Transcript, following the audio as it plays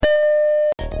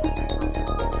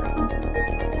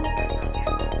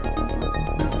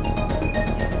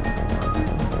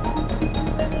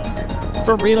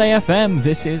For Relay FM,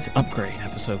 this is Upgrade,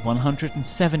 episode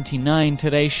 179.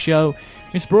 Today's show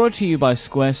is brought to you by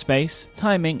Squarespace,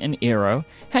 Timing, and Eero.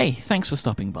 Hey, thanks for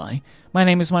stopping by. My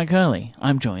name is Mike Hurley.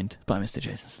 I'm joined by Mr.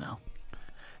 Jason Snell.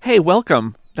 Hey,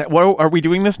 welcome. Are we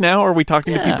doing this now? Are we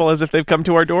talking to people as if they've come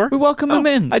to our door? We welcome them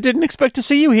in. I didn't expect to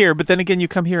see you here, but then again, you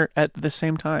come here at the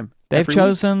same time. They've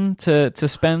chosen to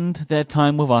spend their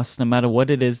time with us, no matter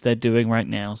what it is they're doing right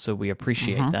now, so we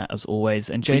appreciate that as always.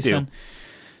 And Jason,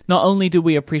 not only do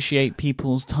we appreciate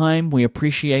people's time, we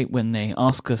appreciate when they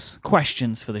ask us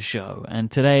questions for the show. And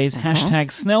today's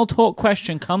hashtag Snell Talk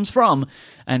question comes from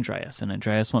Andreas. And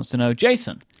Andreas wants to know,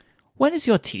 Jason, when is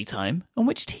your tea time, and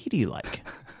which tea do you like?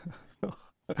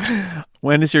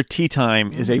 When is your tea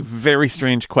time is a very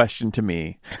strange question to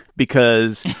me,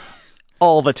 because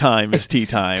all the time is tea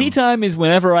time. Tea time is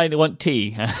whenever I want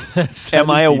tea. Am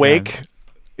I awake?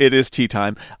 It is tea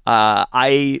time.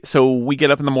 So we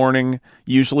get up in the morning,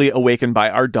 usually awakened by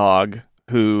our dog,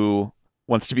 who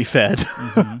wants to be fed,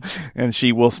 and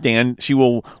she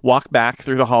will walk back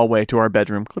through the hallway to our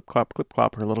bedroom, clip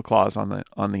clop, her little claws on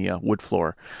the wood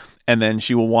floor, and then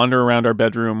she will wander around our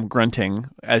bedroom grunting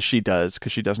as she does,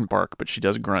 because she doesn't bark, but she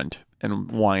does grunt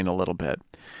and whine a little bit.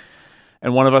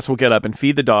 And one of us will get up and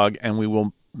feed the dog, and we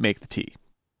will make the tea.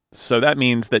 So that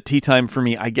means that tea time for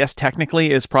me, I guess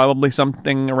technically, is probably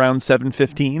something around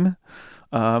 7:15.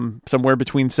 Somewhere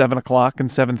between 7 o'clock and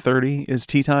 7:30 is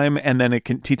tea time, and then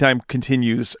tea time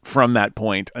continues from that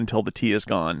point until the tea is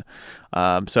gone.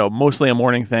 So mostly a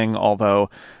morning thing, although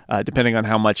depending on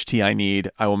how much tea I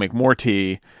need, I will make more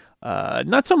tea.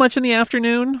 Not so much in the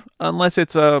afternoon, unless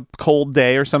it's a cold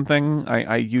day or something.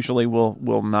 I usually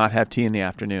will not have tea in the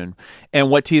afternoon. And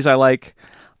what teas I like,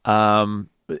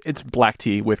 it's black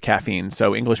tea with caffeine.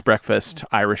 So English breakfast,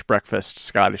 Irish breakfast,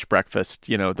 Scottish breakfast,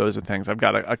 those are things. I've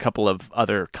got a couple of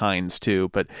other kinds too,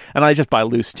 and I just buy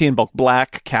loose tea in bulk,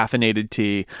 black caffeinated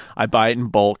tea. I buy it in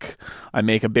bulk. I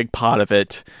make a big pot of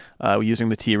it using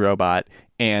the tea robot.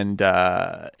 And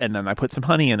then I put some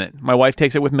honey in it. My wife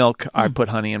takes it with milk. I put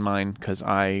honey in mine because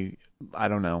I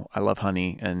don't know. I love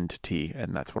honey and tea,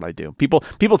 and that's what I do. People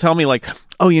tell me like,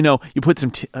 oh, you put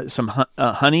some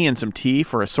honey and some tea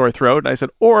for a sore throat. And I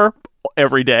said, or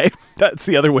every day. That's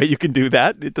the other way you can do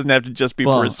that. It doesn't have to just be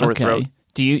for a sore throat.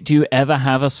 Do you ever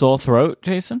have a sore throat,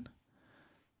 Jason?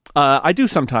 I do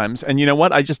sometimes, and you know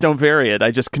what? I just don't vary it. I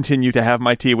just continue to have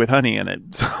my tea with honey in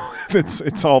it. So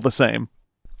it's all the same.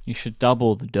 You should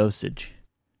double the dosage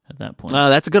at that point.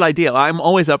 That's a good idea. I'm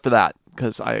always up for that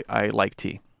because I like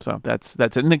tea. So that's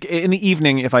in the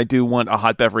evening. If I do want a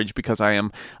hot beverage because I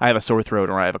have a sore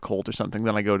throat or I have a cold or something,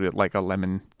 then I go to like a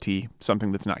lemon tea,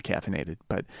 something that's not caffeinated.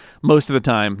 But most of the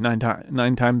time,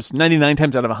 99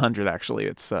 times out of 100, actually,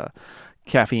 it's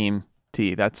caffeine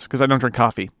tea. That's because I don't drink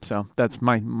coffee. So that's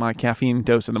my caffeine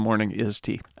dose in the morning is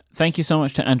tea. Thank you so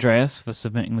much to Andreas for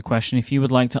submitting the question. If you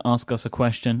would like to ask us a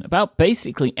question about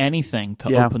basically anything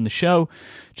to open the show,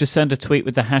 just send a tweet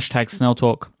with the hashtag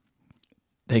SnellTalk.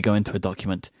 They go into a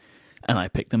document, and I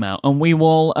pick them out. And we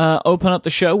will open up the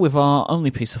show with our only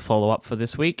piece of follow-up for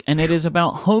this week, and it is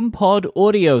about HomePod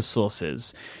audio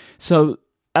sources. So,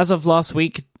 as of last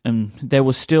week, there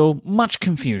was still much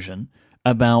confusion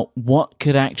about what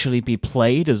could actually be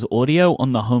played as audio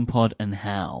on the HomePod and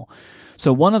how.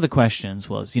 So one of the questions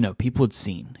was, people had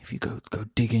seen, if you go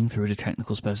digging through the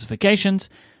technical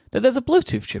specifications, that there's a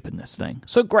Bluetooth chip in this thing.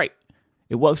 So great.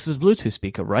 It works as a Bluetooth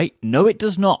speaker, right? No, it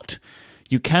does not.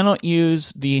 You cannot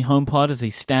use the HomePod as a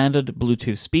standard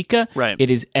Bluetooth speaker. Right.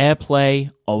 It is AirPlay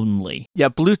only. Yeah,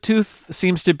 Bluetooth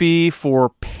seems to be for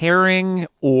pairing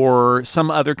or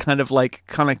some other kind of like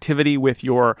connectivity with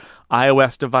your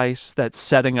iOS device that's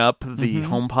setting up the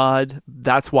HomePod.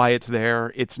 That's why it's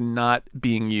there. It's not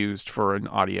being used for an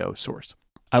audio source.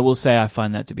 I will say I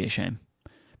find that to be a shame.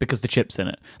 Because the chip's in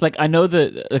it. Like, I know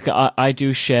that I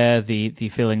do share the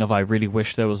feeling of I really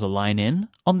wish there was a line in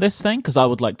on this thing, because I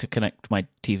would like to connect my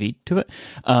TV to it.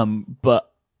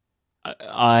 But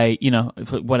I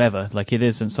whatever, like it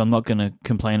isn't, so I'm not going to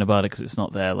complain about it because it's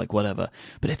not there, like whatever.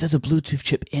 But if there's a Bluetooth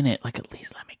chip in it, like at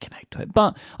least let me connect to it.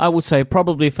 But I would say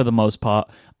probably for the most part,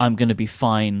 I'm going to be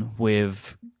fine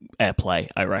with AirPlay,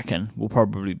 I reckon. Will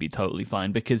probably be totally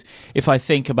fine, because if I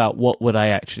think about what would I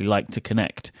actually like to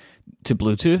connect to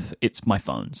Bluetooth, it's my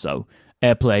phone. So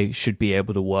AirPlay should be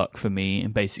able to work for me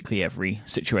in basically every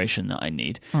situation that I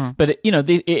need. But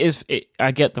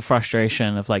I get the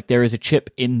frustration of like, there is a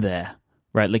chip in there,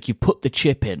 right? Like you put the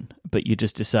chip in, but you're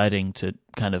just deciding to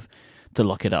kind of to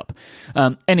lock it up.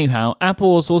 Anyhow,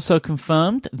 Apple has also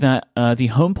confirmed that the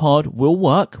HomePod will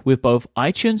work with both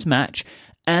iTunes Match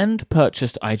and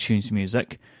purchased iTunes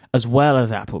Music. as well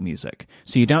as Apple Music.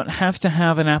 So you don't have to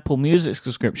have an Apple Music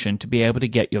subscription to be able to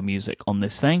get your music on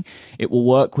this thing. It will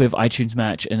work with iTunes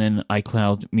Match and an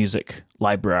iCloud Music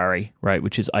library, right,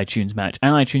 which is iTunes Match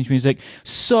and iTunes Music.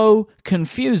 So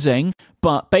confusing,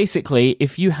 but basically,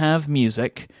 if you have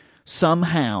music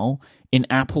somehow in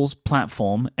Apple's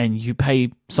platform and you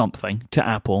pay something to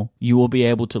Apple, you will be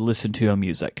able to listen to your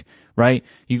music, right?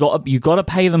 You got to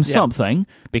pay them something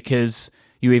because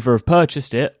you either have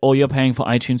purchased it or you're paying for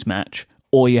iTunes Match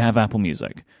or you have Apple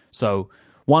Music. So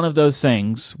one of those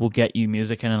things will get you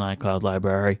music in an iCloud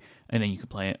library and then you can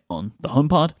play it on the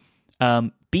HomePod.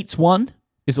 Beats One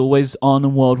is always on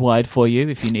and worldwide for you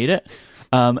if you need it.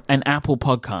 And Apple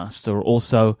Podcasts are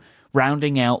also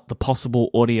rounding out the possible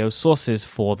audio sources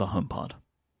for the HomePod.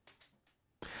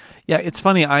 Yeah, it's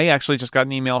funny. I actually just got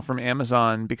an email from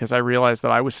Amazon because I realized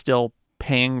that I was still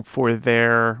paying for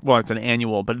their, well, it's an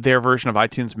annual, but their version of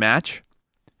iTunes Match.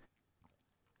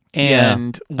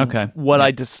 And what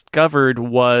I discovered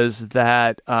was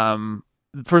that,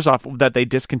 first off, that they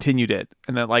discontinued it,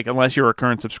 and that unless you're a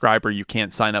current subscriber, you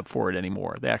can't sign up for it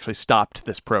anymore. They actually stopped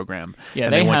this program. Yeah,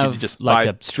 and they want have you to just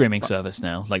a streaming service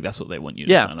now. That's what they want you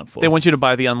to sign up for. They want you to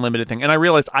buy the unlimited thing. And I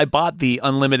realized I bought the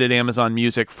unlimited Amazon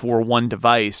Music for one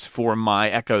device for my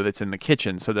Echo that's in the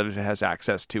kitchen, so that it has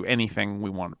access to anything we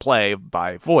want to play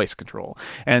by voice control.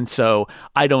 And so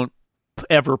I don't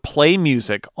ever play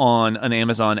music on an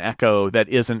Amazon Echo that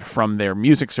isn't from their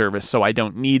music service, so I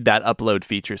don't need that upload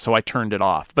feature, so I turned it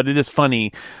off. But it is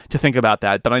funny to think about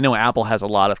that, but I know Apple has a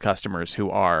lot of customers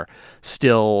who are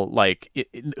still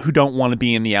who don't want to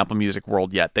be in the Apple Music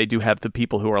world yet. They do have the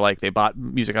people who are they bought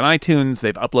music on iTunes,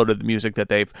 they've uploaded the music that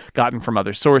they've gotten from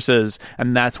other sources,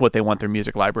 and that's what they want their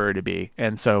music library to be.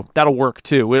 And so that'll work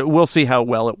too. We'll see how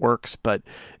well it works, but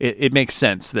it makes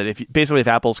sense that if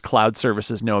Apple's cloud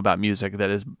services know about music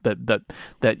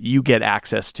that you get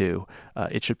access to,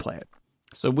 it should play it.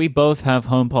 So we both have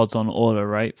HomePods on order,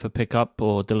 right, for pickup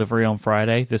or delivery on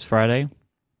this Friday.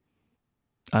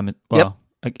 Yep.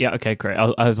 Yeah, okay, great.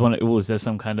 I was wondering, was there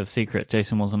some kind of secret?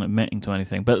 Jason wasn't admitting to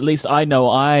anything, but at least I know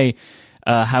I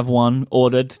have one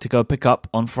ordered to go pick up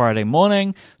on Friday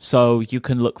morning, so you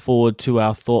can look forward to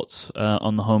our thoughts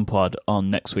on the HomePod on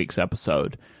next week's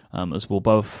episode, as we'll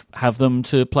both have them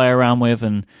to play around with.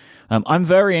 And I'm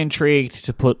very intrigued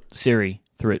to put Siri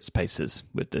through its paces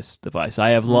with this device. I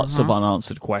have lots of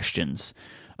unanswered questions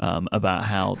about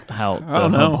how the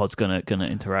HomePod's gonna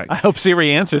interact. I hope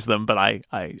Siri answers them, but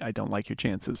I don't like your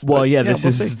chances. Well, this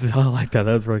is I like that.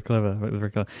 That was very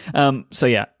clever. So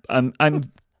yeah, I'm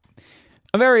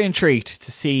very intrigued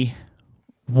to see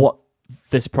what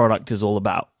this product is all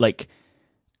about.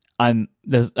 I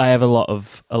have a lot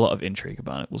of intrigue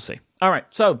about it. We'll see. All right,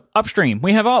 so upstream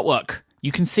we have artwork.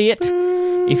 You can see it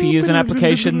if you use an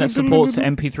application that supports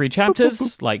MP3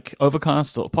 chapters like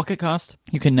Overcast or Pocketcast.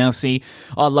 You can now see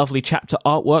our lovely chapter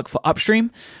artwork for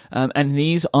Upstream, and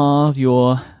these are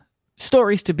your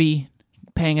stories to be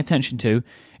paying attention to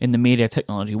in the media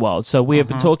technology world. So we have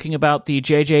been talking about the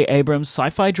J.J. Abrams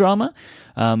sci-fi drama.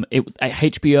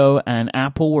 HBO and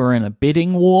Apple were in a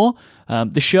bidding war.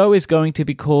 The show is going to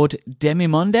be called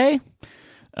Demimonde.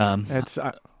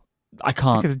 I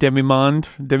can't. I think it's Demimonde.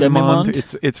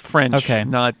 Demimonde. It's French, okay.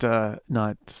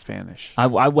 Not Spanish. I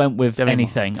went with Demimonde.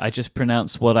 anything. I just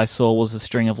pronounced what I saw was a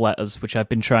string of letters, which I've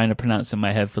been trying to pronounce in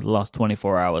my head for the last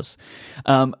 24 hours.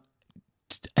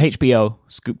 HBO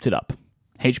scooped it up.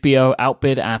 HBO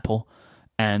outbid Apple,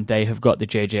 and they have got the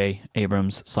J.J.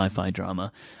 Abrams sci-fi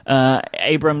drama.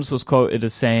 Abrams was quoted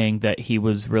as saying that he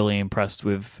was really impressed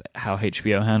with how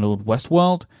HBO handled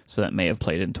Westworld, so that may have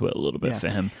played into it a little bit for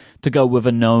him to go with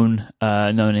a known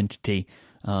entity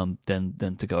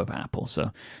than to go with Apple.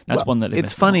 So that's one that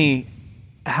it's funny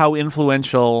how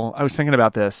influential. I was thinking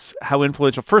about this. How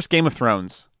influential? First, Game of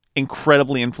Thrones,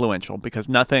 incredibly influential because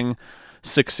nothing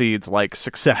succeeds like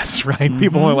success, right?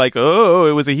 People are like, oh,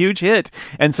 it was a huge hit.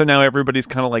 And so now everybody's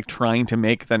kind of trying to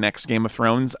make the next Game of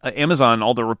Thrones. Amazon,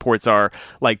 all the reports are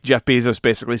Jeff Bezos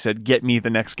basically said, get me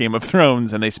the next Game of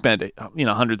Thrones. And they spent,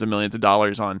 hundreds of millions of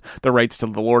dollars on the rights to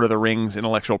the Lord of the Rings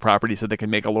intellectual property so they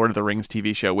can make a Lord of the Rings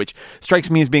TV show, which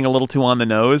strikes me as being a little too on the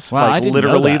nose. Wow, I didn't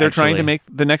know that, they're actually. trying to make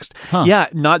the next,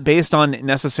 not based on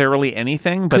necessarily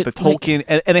anything, but the Tolkien,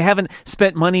 and they haven't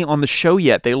spent money on the show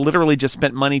yet. They literally just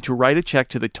spent money to write a check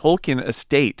to the Tolkien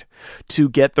estate to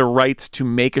get the rights to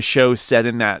make a show set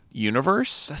in that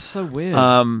universe. That's so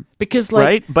weird. Because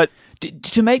right? But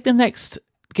to make the next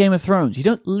Game of Thrones, you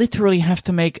don't literally have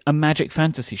to make a magic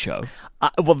fantasy show.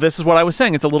 Well, this is what I was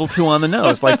saying. It's a little too on the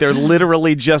nose. They're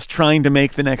literally just trying to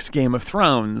make the next Game of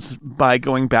Thrones by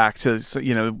going back to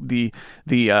the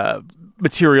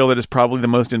material that is probably the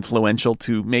most influential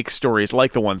to make stories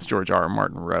like the ones George R. R.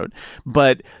 Martin wrote.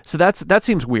 But so that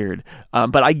seems weird,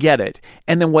 but I get it.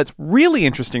 And then what's really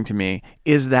interesting to me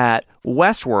is that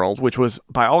Westworld, which was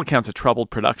by all accounts a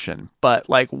troubled production, but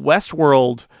like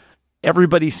Westworld,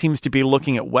 everybody seems to be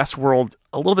looking at Westworld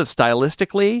a little bit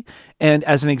stylistically and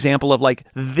as an example of like,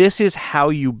 this is how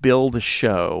you build a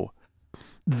show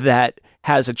that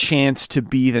has a chance to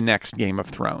be the next Game of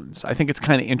Thrones. I think it's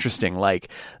kind of interesting, like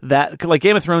that, like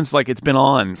Game of Thrones, like it's been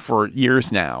on for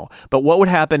years now. But what would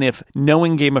happen if,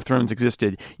 knowing Game of Thrones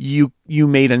existed, you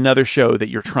made another show that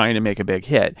you're trying to make a big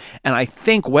hit? And I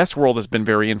think Westworld has been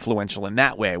very influential in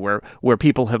that way, where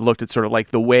people have looked at sort of like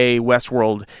the way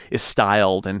Westworld is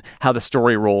styled and how the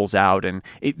story rolls out, and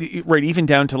right, even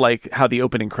down to like how the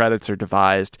opening credits are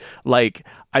devised. Like,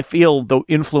 I feel the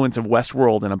influence of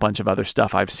Westworld and a bunch of other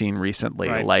stuff I've seen recently,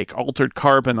 right, like Altered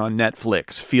Carbon on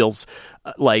Netflix, feels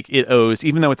like it owes,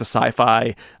 even though it's a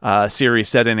sci-fi series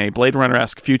set in a Blade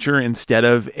Runner-esque future instead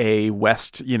of a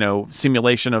West,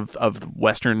 simulation of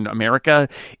Western America,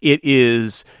 it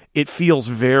feels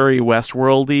very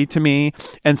Westworldy to me.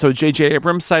 And so J.J.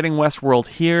 Abrams citing Westworld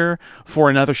here for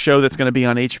another show that's going to be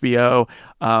on HBO.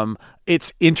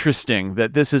 It's interesting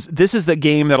that this is the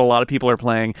game that a lot of people are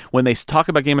playing when they talk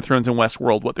about Game of Thrones and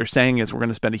Westworld. What they're saying is, we're going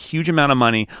to spend a huge amount of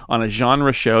money on a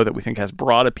genre show that we think has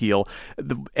broad appeal.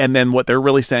 And then what they're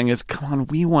really saying is, come on,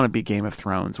 we want to be Game of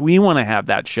Thrones. We want to have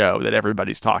that show that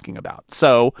everybody's talking about.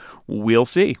 So we'll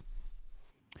see.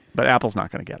 But Apple's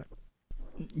not going to get it.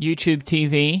 YouTube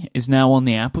TV is now on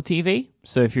the Apple TV.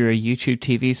 So if you're a YouTube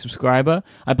TV subscriber,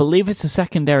 I believe it's a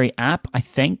secondary app, I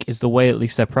think, is the way at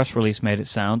least their press release made it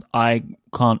sound. I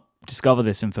can't discover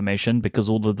this information because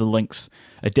all of the links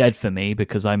are dead for me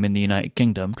because I'm in the United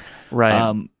Kingdom.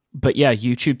 Right. But yeah,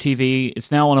 YouTube TV,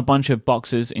 it's now on a bunch of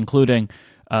boxes, including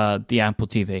the Apple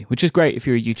TV, which is great if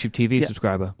you're a YouTube TV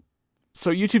subscriber.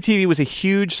 So YouTube TV was a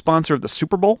huge sponsor of the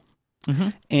Super Bowl. Mm-hmm.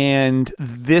 And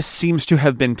this seems to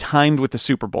have been timed with the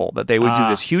Super Bowl, that they would do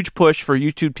this huge push for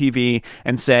YouTube TV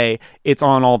and say it's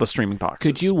on all the streaming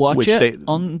boxes. Could you watch it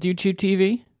on YouTube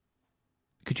TV?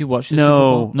 Could you watch the Super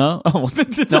Bowl? No?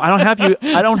 No,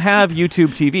 I don't have YouTube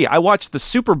TV. I watched the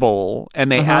Super Bowl,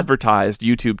 and they advertised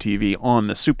YouTube TV on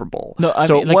the Super Bowl. No, I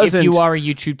mean, like, if you are a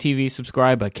YouTube TV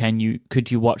subscriber,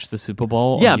 could you watch the Super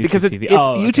Bowl? Yeah, on YouTube because it's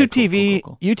YouTube TV.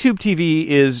 Cool. YouTube TV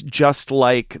is just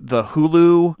like the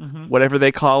Hulu, whatever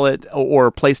they call it,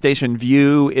 or PlayStation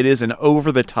View. It is an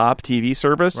over-the-top TV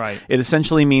service. Right. It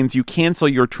essentially means you cancel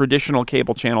your traditional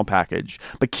cable channel package,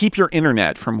 but keep your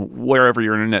internet from wherever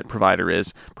your internet provider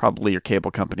is. Probably your cable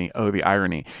company. Oh, the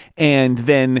irony. And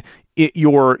then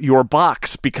your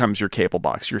box becomes your cable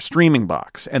box, your streaming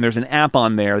box. And there's an app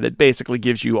on there that basically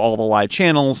gives you all the live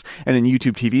channels. And in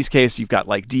YouTube TV's case, you've got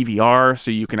like DVR, so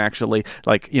you can actually,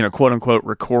 like, quote unquote,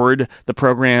 record the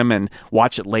program and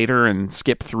watch it later and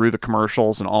skip through the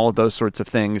commercials and all of those sorts of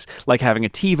things, like having a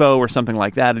TiVo or something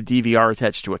like that, a DVR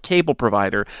attached to a cable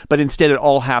provider. But instead, it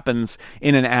all happens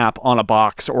in an app on a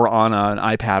box or on an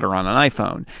iPad or on an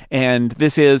iPhone. And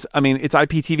this is, it's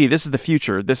IPTV. This is the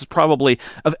future. This is probably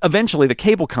eventually the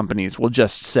cable companies will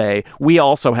just say, we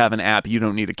also have an app, you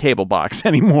don't need a cable box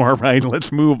anymore, right?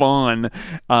 Let's move on.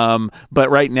 But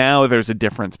right now there's a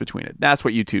difference between it. That's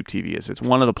what YouTube TV is. It's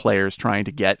one of the players trying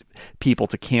to get people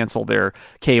to cancel their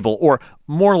cable, or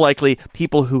more likely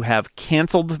people who have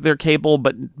canceled their cable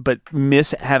but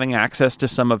miss having access to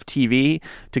some of TV,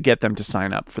 to get them to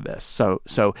sign up for this. So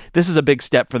this is a big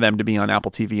step for them to be on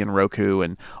Apple TV and Roku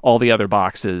and all the other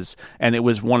boxes, and it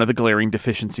was one of the glaring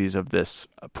deficiencies of this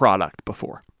product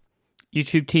before.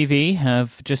 YouTube TV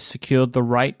have just secured the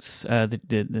rights, the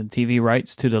TV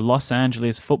rights to the Los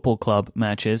Angeles Football Club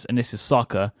matches, and this is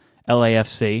soccer,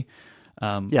 LAFC.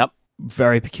 Yep.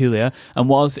 Very peculiar, and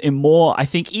was in more, I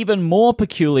think, even more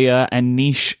peculiar and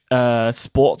niche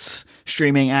sports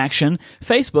streaming action.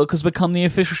 Facebook has become the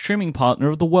official streaming partner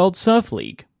of the World Surf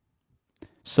League.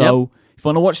 So if you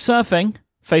want to watch surfing,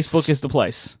 Facebook is the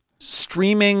place.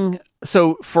 Streaming.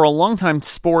 So for a long time,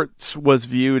 sports was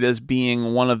viewed as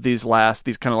being one of these kind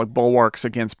of like bulwarks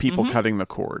against people cutting the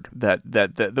cord. That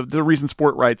the reason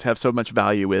sport rights have so much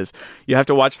value is you have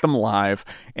to watch them live,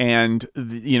 and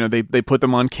they put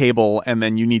them on cable, and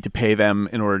then you need to pay them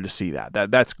in order to see that.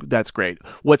 That's great.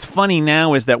 What's funny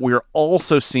now is that we're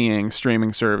also seeing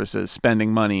streaming services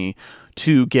spending money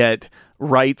to get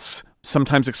rights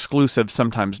sometimes exclusive,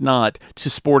 sometimes not, to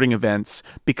sporting events,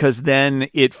 because then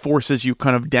it forces you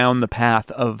kind of down the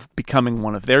path of becoming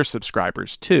one of their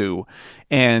subscribers too.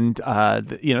 And,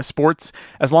 sports,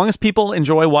 as long as people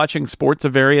enjoy watching sports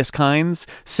of various kinds,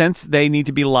 since they need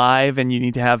to be live and you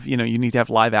need to have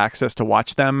live access to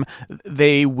watch them,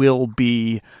 they will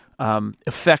be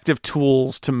effective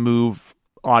tools to move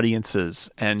audiences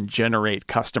and generate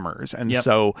customers. And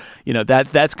so,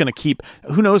 that's going to keep,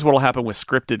 who knows what will happen with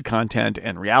scripted content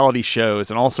and reality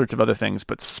shows and all sorts of other things.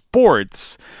 But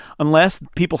sports, unless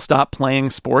people stop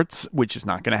playing sports, which is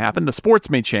not going to happen, the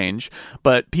sports may change,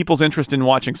 but people's interest in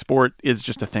watching sport is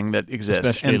just a thing that exists.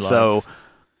 Especially and live. So,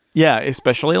 yeah,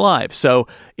 especially live. So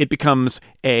it becomes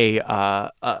a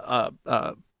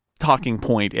talking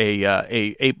point,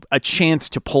 a chance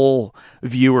to pull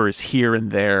viewers here and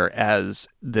there as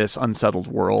this unsettled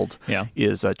world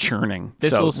is churning. This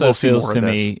so also we'll see feels more to of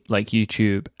this. me like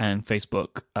YouTube and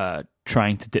Facebook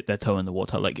trying to dip their toe in the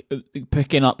water, like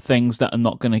picking up things that are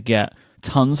not going to get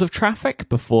tons of traffic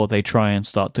before they try and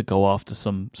start to go after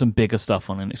some bigger stuff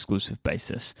on an exclusive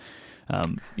basis.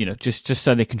 Just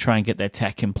so they can try and get their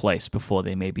tech in place before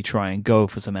they maybe try and go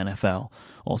for some NFL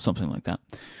or something like that.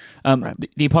 Right.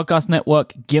 The podcast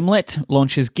network Gimlet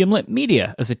launches Gimlet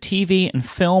Media as a TV and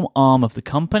film arm of the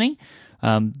company.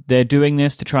 They're doing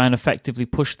this to try and effectively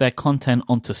push their content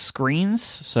onto screens,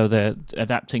 so they're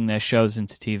adapting their shows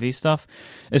into TV stuff,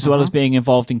 as well as being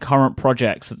involved in current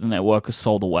projects that the network has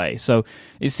sold away. So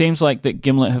it seems like that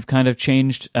Gimlet have kind of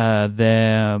changed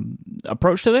their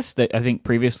approach to this. I think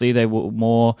previously they were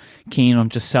more keen on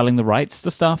just selling the rights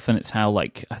to stuff, and it's how, I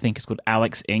think it's called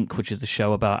Alex Inc., which is the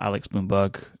show about Alex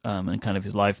Bloomberg and kind of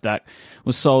his life that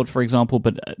was sold, for example,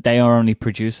 but they are only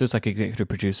producers, like executive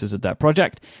producers of that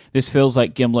project. This feels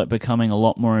like Gimlet becoming a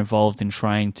lot more involved in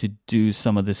trying to do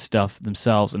some of this stuff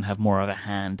themselves and have more of a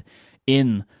hand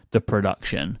in the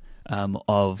production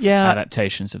of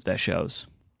adaptations of their shows.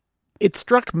 It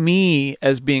struck me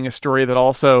as being a story that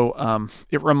also,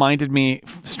 it reminded me,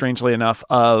 strangely enough,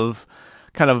 of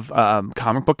kind of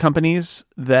comic book companies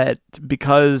that,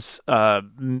 because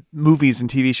movies and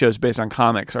TV shows based on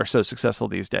comics are so successful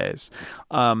these days,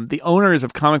 the owners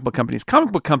of comic book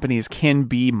companies can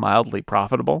be mildly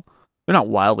profitable. They're not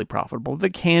wildly profitable. They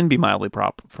can be mildly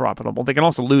profitable. They can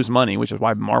also lose money, which is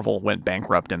why Marvel went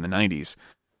bankrupt in the 90s.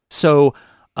 So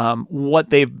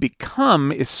what they've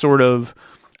become is sort of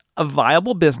a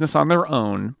viable business on their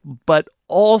own, but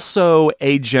also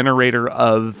a generator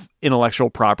of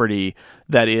intellectual property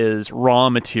that is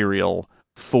raw material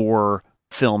for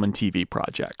film and TV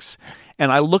projects.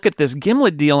 And I look at this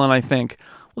Gimlet deal and I think,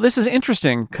 well, this is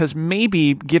interesting because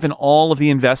maybe given all of the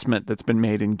investment that's been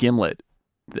made in Gimlet,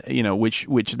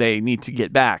 which they need to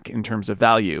get back in terms of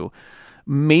value,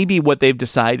 maybe what they've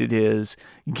decided is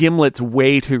Gimlet's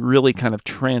way to really kind of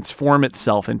transform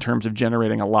itself in terms of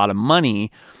generating a lot of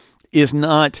money is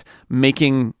not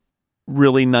making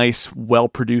really nice,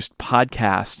 well-produced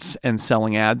podcasts and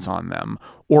selling ads on them,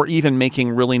 or even making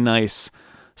really nice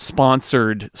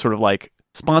sponsored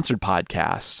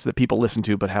podcasts that people listen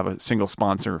to but have a single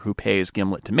sponsor who pays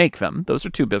Gimlet to make them. Those are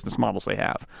two business models they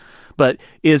have. But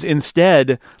is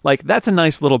instead, that's a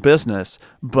nice little business,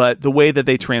 but the way that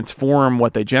they transform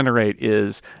what they generate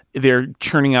is they're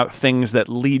churning out things that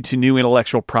lead to new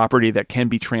intellectual property that can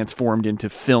be transformed into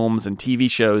films and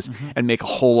TV shows and make a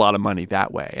whole lot of money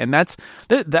that way. And that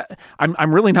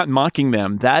I'm really not mocking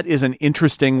them. That is an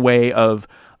interesting way of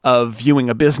viewing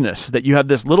a business, that you have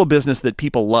this little business that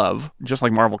people love, just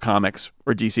like Marvel Comics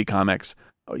or DC Comics.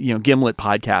 Gimlet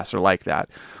podcasts are like that.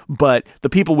 But the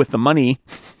people with the money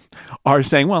are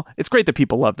saying, well, it's great that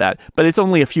people love that, but it's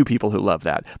only a few people who love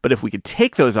that. But if we could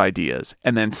take those ideas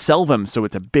and then sell them so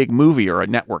it's a big movie or a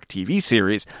network TV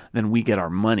series, then we get our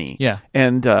money. Yeah.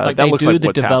 And that looks like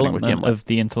what's happening with Gimlet. They do the development of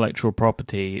the intellectual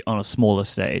property on a smaller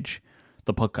stage,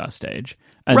 the podcast stage,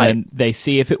 and right. then they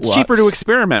see if it works. It's cheaper to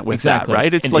experiment with that,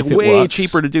 right? It's way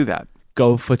cheaper to do that.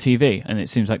 Go for TV, and it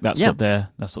seems like that's what they're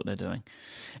doing.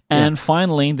 And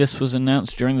finally, this was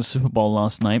announced during the Super Bowl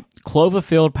last night,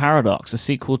 Cloverfield Paradox, a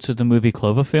sequel to the movie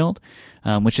Cloverfield,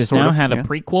 which has now had a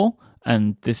prequel,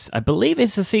 and this, I believe,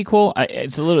 is a sequel.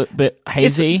 It's a little bit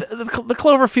hazy. The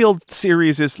Cloverfield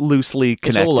series is loosely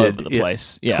connected. It's all over the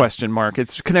place. Yeah. Question mark.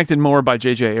 It's connected more by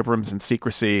J.J. Abrams and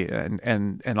secrecy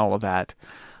and all of that.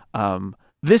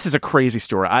 This is a crazy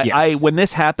story. Yes. When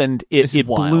this happened, it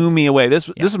blew me away. This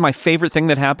was my favorite thing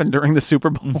that happened during the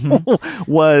Super Bowl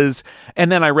was,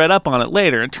 and then I read up on it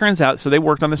later. It turns out, so they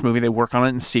worked on this movie. They work on it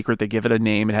in secret. They give it a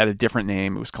name. It had a different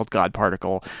name. It was called God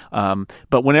Particle.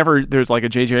 But whenever there's like a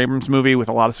J.J. Abrams movie with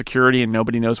a lot of security and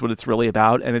nobody knows what it's really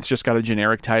about, and it's just got a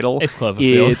generic title, it's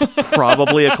Cloverfield. It's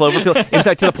probably a Cloverfield. In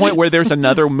fact, to the point where there's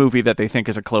another movie that they think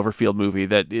is a Cloverfield movie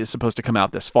that is supposed to come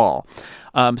out this fall.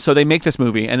 So they make this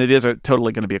movie, and it is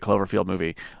totally going to be a Cloverfield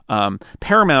movie.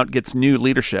 Paramount gets new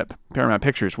leadership, Paramount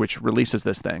Pictures, which releases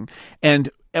this thing. And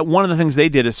one of the things they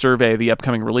did is survey the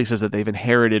upcoming releases that they've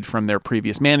inherited from their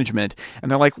previous management.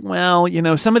 And they're like, well,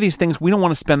 some of these things, we don't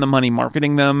want to spend the money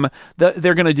marketing them.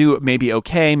 They're going to do maybe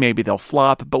okay, maybe they'll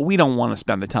flop, but we don't want to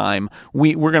spend the time.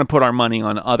 We're going to put our money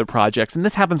on other projects. And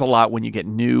this happens a lot when you get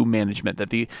new management, that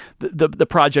the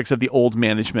projects of the old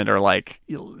management are like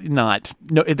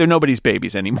they're nobody's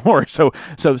babies anymore. So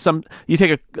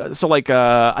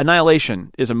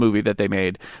Annihilation is a movie that they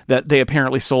made that they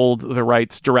apparently sold the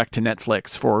rights direct to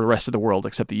Netflix for the rest of the world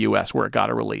except the US, where it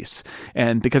got a release.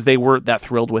 And because they weren't that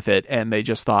thrilled with it, and they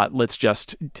just thought,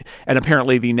 and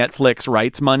apparently the Netflix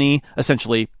rights money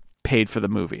essentially paid for the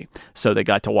movie. So they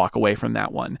got to walk away from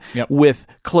that one. Yep. With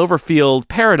Cloverfield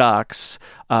Paradox,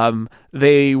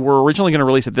 they were originally going to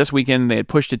release it this weekend. They had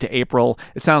pushed it to April.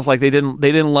 It sounds like they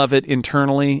didn't love it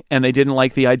internally, and they didn't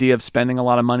like the idea of spending a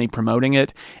lot of money promoting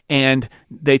it. And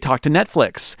they talked to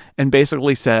Netflix and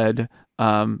basically said,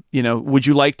 would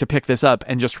you like to pick this up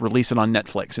and just release it on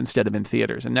Netflix instead of in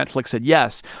theaters? And Netflix said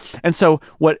yes. And so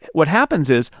what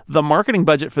happens is the marketing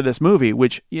budget for this movie,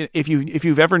 which if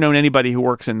you've ever known anybody who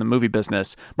works in the movie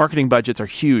business, marketing budgets are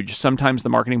huge. Sometimes the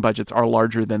marketing budgets are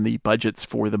larger than the budgets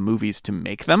for the movies to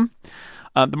make them.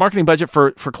 The marketing budget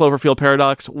for Cloverfield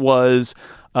Paradox was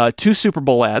 2 Super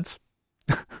Bowl ads.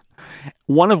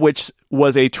 One of which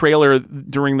was a trailer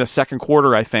during the second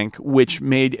quarter, I think, which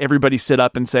made everybody sit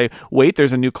up and say, wait,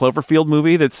 there's a new Cloverfield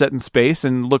movie that's set in space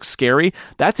and looks scary.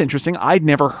 That's interesting. I'd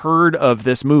never heard of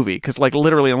this movie because,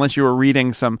 literally, unless you were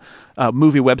reading some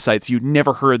movie websites, you'd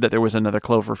never heard that there was another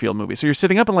Cloverfield movie. So you're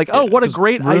sitting up and what a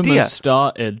great idea. Rumors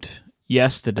started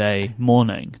yesterday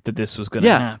morning that this was going to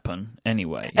happen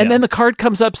anyway. And then the card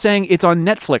comes up saying it's on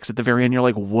Netflix at the very end. You're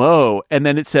like, whoa. And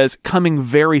then it says coming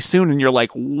very soon. And you're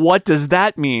like, what does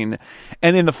that mean?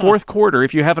 And in the fourth quarter,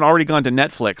 if you haven't already gone to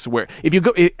Netflix, where if you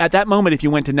go at that moment, if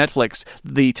you went to Netflix,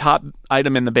 the top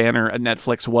item in the banner at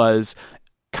Netflix was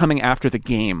coming after the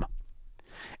game.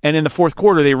 And in the fourth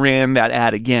quarter, they ran that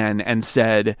ad again and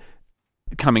said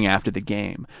coming after the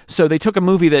game. So they took a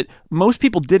movie that most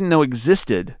people didn't know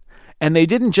existed, and they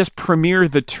didn't just premiere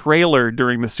the trailer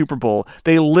during the Super Bowl.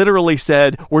 They literally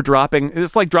said,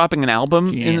 it's like dropping an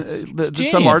album that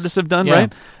some artists have done,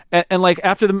 right? And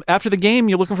after the game,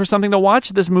 you're looking for something to watch,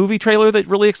 this movie trailer that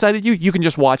really excited you, you can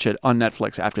just watch it on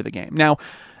Netflix after the game. Now,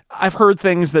 I've heard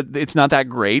things that it's not that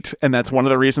great, and that's one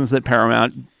of the reasons that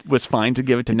Paramount was fine to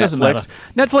give it to Netflix.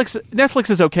 Netflix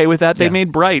is okay with that. They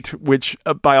made Bright, which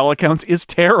by all accounts is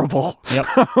terrible. Yep.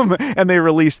 And they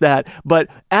released that. But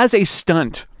as a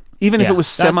stunt, even if it was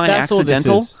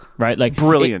semi-accidental, that's right?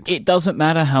 Brilliant. It doesn't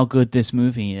matter how good this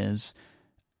movie is.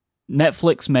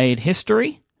 Netflix made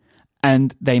history,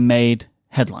 and they made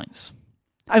headlines.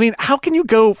 I mean, how can you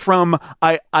go from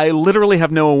I literally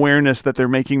have no awareness that they're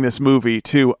making this movie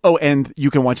to and you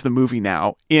can watch the movie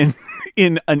now in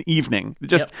an evening?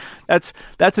 That's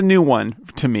a new one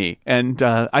to me, and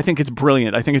I think it's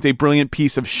brilliant. I think it's a brilliant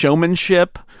piece of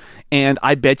showmanship, and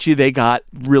I bet you they got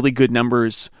really good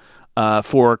numbers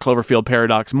for Cloverfield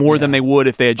Paradox, more than they would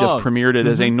if they had just premiered it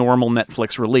as a normal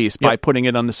Netflix release by putting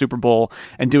it on the Super Bowl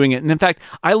and doing it. And in fact,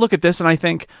 I look at this and I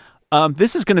think,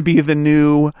 this is going to be the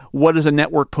new what does a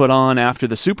network put on after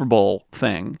the Super Bowl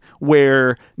thing,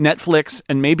 where Netflix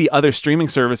and maybe other streaming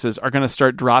services are going to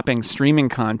start dropping streaming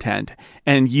content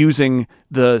and using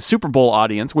the Super Bowl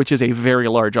audience, which is a very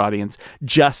large audience,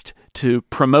 just to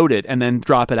promote it and then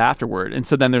drop it afterward. And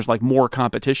so then there's more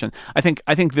competition. I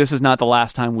think this is not the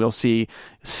last time we'll see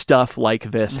stuff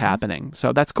like this happening.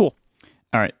 So that's cool.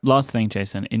 All right, last thing,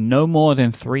 Jason. In no more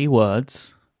than 3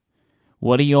 words,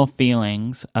 what are your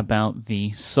feelings about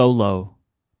the Solo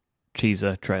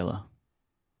teaser trailer?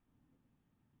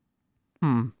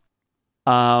 Who's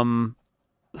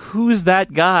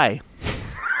that guy?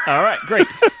 All right, great.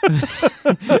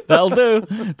 That'll do.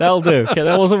 Okay,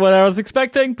 that wasn't what I was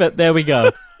expecting, but there we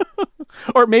go.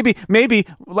 Or maybe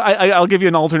I'll give you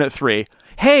an alternate 3.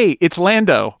 Hey, it's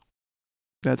Lando.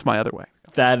 That's my other way.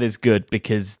 That is good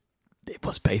because it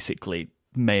was basically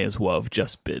may as well have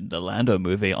just been the Lando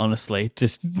movie, honestly.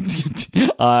 Just,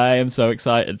 I am so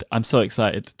excited. I'm so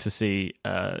excited to see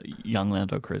young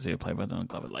Lando Calrissian played by Donald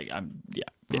Glover. Like,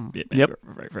 Yep.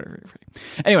 Very.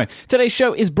 Anyway, today's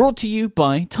show is brought to you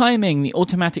by Timing, the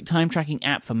automatic time tracking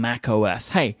app for Mac OS.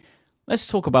 Hey, let's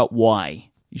talk about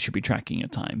why you should be tracking your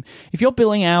time. If you're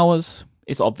billing hours,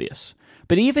 it's obvious.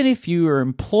 But even if you are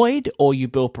employed or you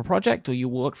bill per project or you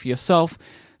work for yourself,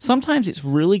 sometimes it's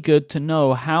really good to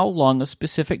know how long a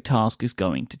specific task is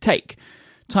going to take.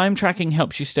 Time tracking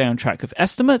helps you stay on track of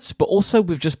estimates, but also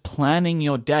with just planning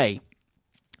your day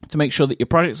to make sure that your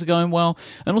projects are going well,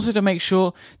 and also to make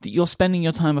sure that you're spending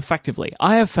your time effectively.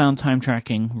 I have found time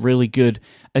tracking really good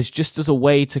as a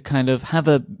way to kind of have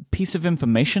a piece of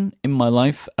information in my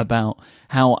life about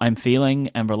how I'm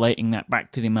feeling and relating that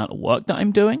back to the amount of work that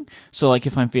I'm doing. So like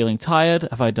if I'm feeling tired,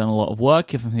 have I done a lot of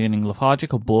work? If I'm feeling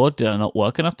lethargic or bored, did I not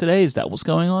work enough today? Is that what's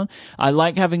going on? I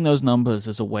like having those numbers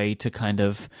as a way to kind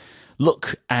of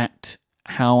look at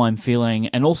how I'm feeling,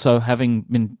 and also having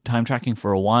been time tracking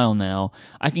for a while now,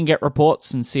 I can get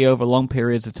reports and see over long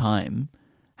periods of time,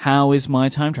 how is my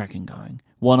time tracking going?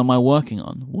 What am I working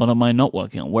on? What am I not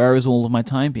working on? Where is all of my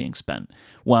time being spent?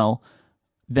 Well,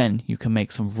 then you can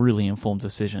make some really informed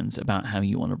decisions about how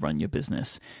you want to run your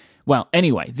business. Well,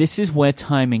 anyway, this is where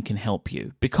Timing can help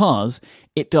you, because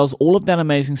it does all of that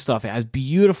amazing stuff. It has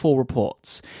beautiful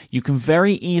reports. You can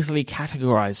very easily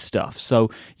categorize stuff.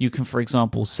 So you can, for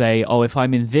example, say, oh, if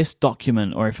I'm in this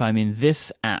document or if I'm in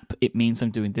this app, it means I'm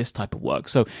doing this type of work.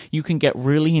 So you can get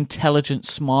really intelligent,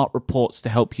 smart reports to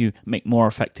help you make more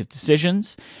effective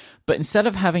decisions. But instead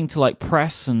of having to like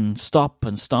press and stop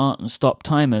and start and stop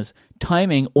timers,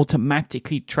 Timing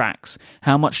automatically tracks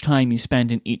how much time you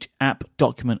spend in each app,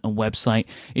 document, and website.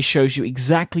 It shows you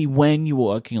exactly when you were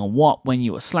working on what, when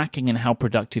you were slacking, and how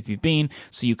productive you've been,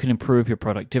 so you can improve your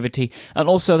productivity. And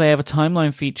also, they have a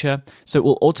timeline feature, so it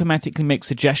will automatically make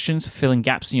suggestions for filling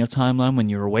gaps in your timeline when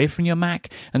you're away from your Mac,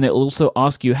 and it will also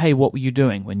ask you, hey, what were you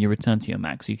doing when you return to your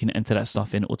Mac? So you can enter that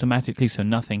stuff in automatically so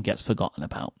nothing gets forgotten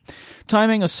about.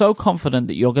 Timing are so confident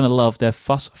that you're going to love their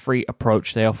fuss-free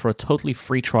approach. They offer a totally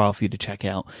free trial for you to check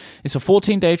out. It's a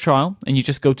 14-day trial, and you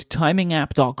just go to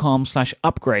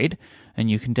timingapp.com/upgrade, and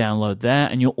you can download there,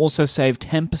 and you'll also save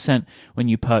 10% when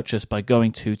you purchase by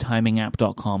going to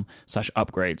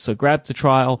timingapp.com/upgrade. So grab the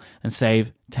trial and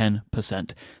save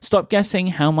 10%. Stop guessing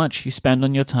how much you spend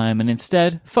on your time, and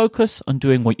instead focus on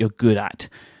doing what you're good at.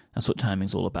 That's what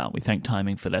Timing's all about. We thank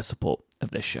Timing for their support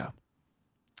of this show.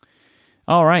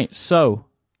 All right, so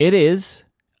it is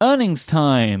earnings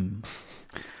time.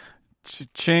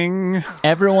 Ching.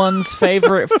 Everyone's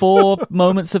favorite 4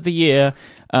 moments of the year.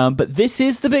 But this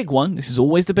is the big one. This is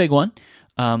always the big one.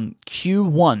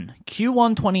 Q1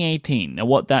 2018. Now,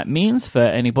 what that means for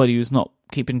anybody who's not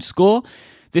keeping score,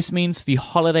 this means the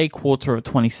holiday quarter of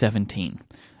 2017.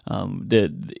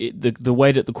 The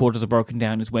way that the quarters are broken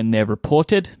down is when they're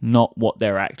reported, not what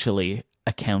they're actually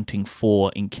accounting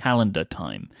for in calendar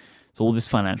time. So all this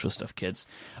financial stuff, kids.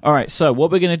 All right, so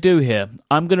what we're going to do here,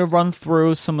 I'm going to run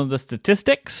through some of the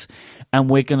statistics, and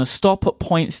we're going to stop at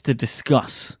points to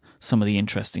discuss some of the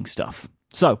interesting stuff.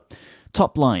 So,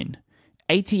 top line,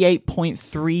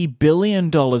 $88.3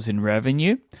 billion in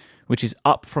revenue, which is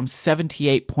up from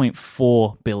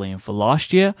 $78.4 billion for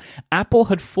last year. Apple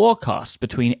had forecast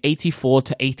between 84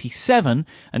 to 87,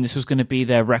 and this was going to be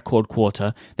their record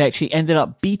quarter. They actually ended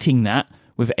up beating that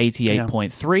with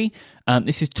 88.3.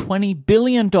 This is $20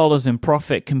 billion in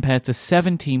profit compared to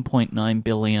 $17.9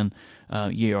 billion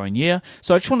year on year.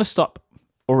 So I just want to stop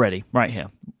already right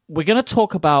here. We're going to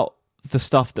talk about the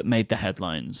stuff that made the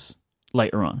headlines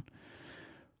later on.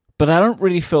 But I don't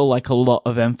really feel like a lot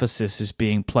of emphasis is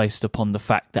being placed upon the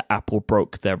fact that Apple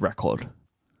broke their record.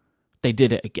 They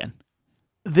did it again.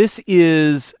 This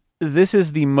is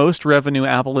the most revenue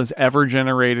Apple has ever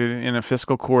generated in a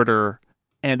fiscal quarter,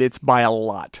 and it's by a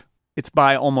lot. It's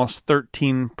by almost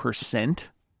 13%.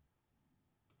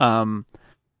 And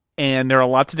there are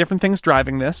lots of different things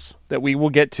driving this that we will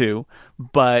get to,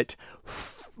 but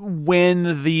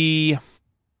there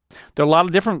are a lot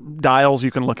of different dials you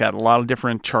can look at, a lot of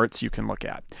different charts you can look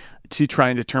at to try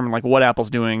and determine like what Apple's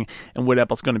doing and what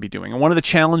Apple's going to be doing. And one of the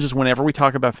challenges whenever we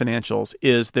talk about financials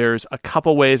is there's a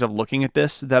couple ways of looking at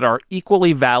this that are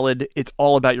equally valid. It's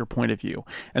all about your point of view.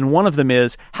 And one of them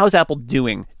is, how's Apple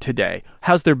doing today?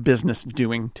 How's their business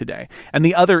doing today? And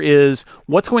the other is,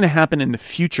 what's going to happen in the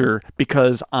future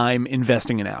because I'm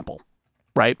investing in Apple,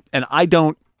 right? And I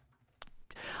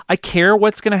care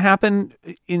what's going to happen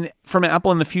from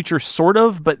Apple in the future, sort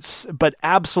of, but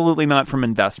absolutely not from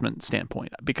investment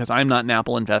standpoint, because I'm not an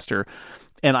Apple investor,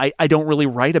 I don't really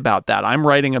write about that. I'm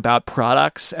writing about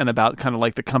products and about kind of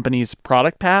like the company's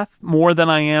product path more than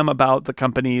I am about the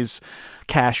company's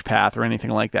cash path or anything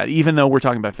like that, even though we're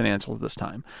talking about financials this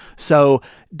time. So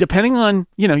depending on,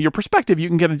 your perspective, you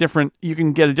can get a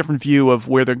different view of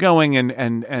where they're going,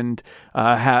 and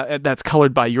that's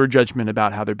colored by your judgment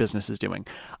about how their business is doing.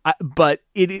 But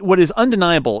what is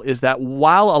undeniable is that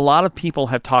while a lot of people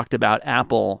have talked about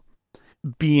Apple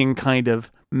being kind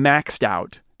of maxed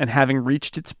out and having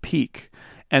reached its peak,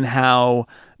 and how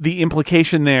the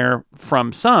implication there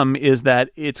from some is that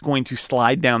it's going to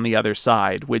slide down the other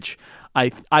side, which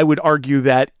I would argue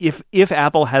that if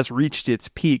Apple has reached its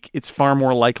peak, it's far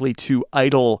more likely to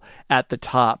idle at the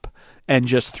top and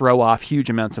just throw off huge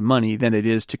amounts of money than it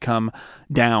is to come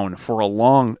down for a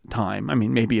long time. I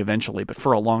mean, maybe eventually, but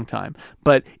for a long time.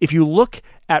 But if you look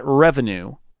at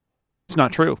revenue, it's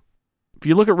not true. If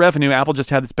you look at revenue, Apple just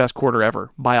had its best quarter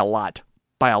ever by a lot.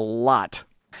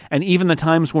 And even the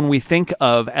times when we think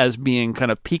of as being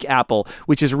kind of peak Apple,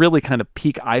 which is really kind of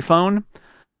peak iPhone,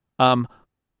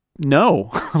 no,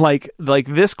 like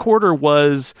this quarter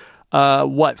was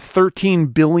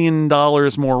 $13 billion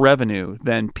more revenue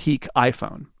than peak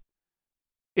iPhone.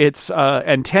 It's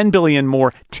and $10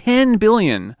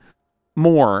 billion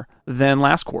more than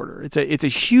last quarter. It's a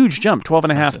huge jump,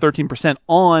 12.5%, 13%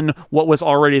 on what was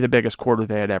already the biggest quarter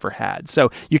they had ever had.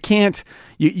 So you've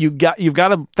got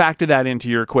to factor that into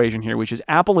your equation here, which is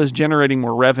Apple is generating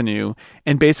more revenue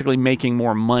and basically making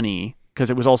more money, because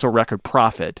it was also record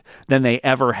profit, than they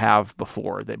ever have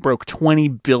before. They broke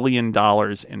 $20 billion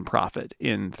in profit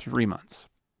in 3 months.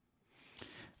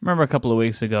 Remember a couple of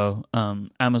weeks ago,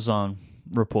 Amazon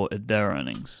reported their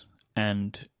earnings,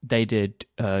 and they did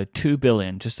 $2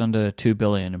 billion, just under $2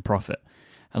 billion in profit.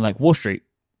 And like Wall Street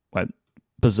went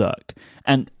berserk.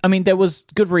 And I mean, there was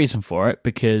good reason for it,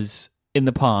 because in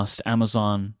the past,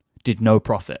 Amazon did no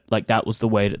profit. Like, that was the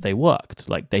way that they worked.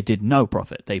 Like, they did no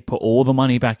profit. They put all the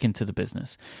money back into the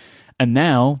business. And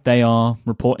now they are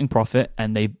reporting profit,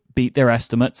 and they beat their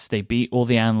estimates. They beat all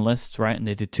the analysts, right? And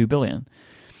they did $2 billion.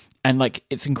 And like,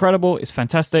 it's incredible. It's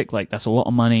fantastic. Like, that's a lot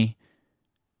of money.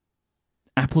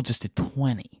 Apple just did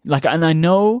 20. Like, and I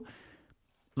know,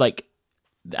 like,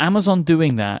 Amazon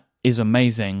doing that is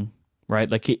amazing, right?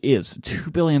 Like, it is.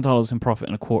 $2 billion in profit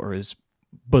in a quarter is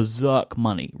berserk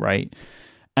money, right?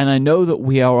 And I know that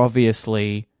we are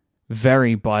obviously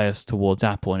very biased towards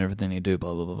Apple and everything they do,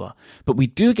 blah, blah, blah, blah. But we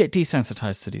do get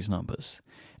desensitized to these numbers.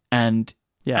 And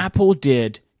Apple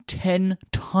did 10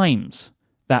 times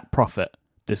that profit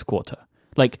this quarter.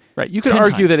 Like, right, you could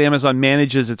argue that Amazon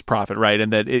manages its profit, right,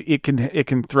 and that it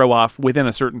can throw off within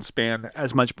a certain span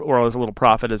as much or as little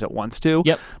profit as it wants to.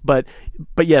 Yep. But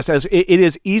yes, as it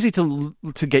is easy to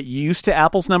get used to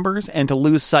Apple's numbers and to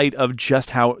lose sight of just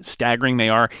how staggering they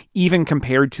are, even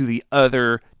compared to the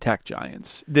other tech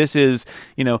giants. This is,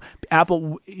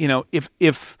 Apple.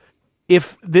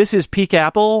 If this is peak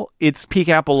Apple, it's peak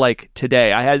Apple like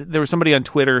today. There was somebody on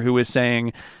Twitter who was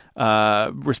saying,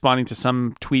 responding to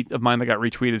some tweet of mine that got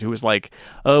retweeted, who was like,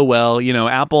 oh, well,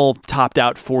 Apple topped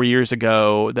out 4 years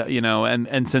ago,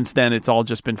 and since then it's all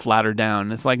just been flattered down.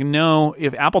 And it's like, no,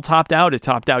 if Apple topped out, it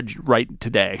topped out right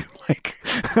today. Like,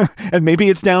 and maybe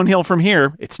it's downhill from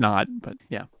here. It's not, but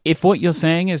yeah. If what you're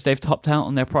saying is they've topped out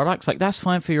on their products, like, that's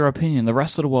fine for your opinion. The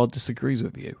rest of the world disagrees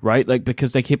with you, right? Like,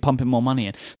 because they keep pumping more money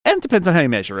in. And it depends on how you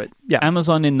measure it. Yeah.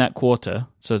 Amazon in that quarter,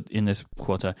 so in this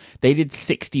quarter, they did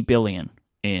 $60 billion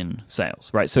in sales,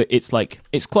 right? So it's like,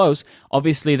 it's close.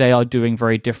 Obviously, they are doing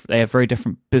very different. They have very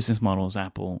different business models,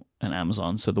 Apple and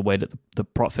Amazon. So the way that the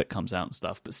profit comes out and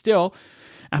stuff, but still,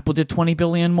 Apple did 20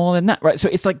 billion more than that, right? So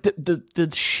it's like the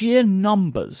sheer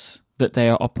numbers that they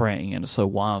are operating in are so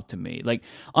wild to me. Like,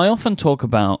 I often talk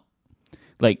about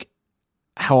like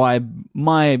how I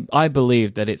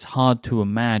believe that it's hard to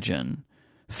imagine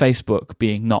Facebook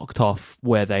being knocked off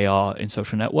where they are in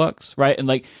social networks, right? And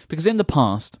like, because in the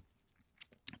past,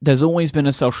 there's always been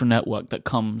a social network that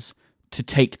comes to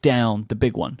take down the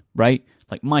big one, right?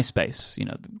 Like MySpace,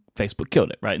 Facebook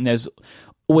killed it, right? And there's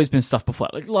always been stuff before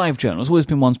it, like LiveJournal, there's always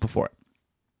been ones before it.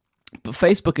 But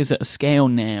Facebook is at a scale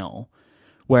now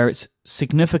where it's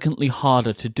significantly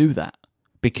harder to do that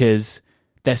because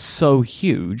they're so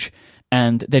huge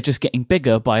and they're just getting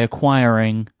bigger by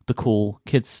acquiring the cool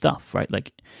kids stuff, right?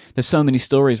 Like, there's so many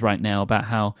stories right now about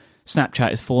how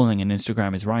Snapchat is falling and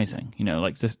Instagram is rising,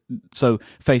 like this. So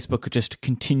Facebook are just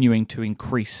continuing to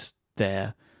increase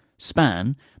their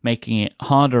span, making it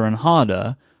harder and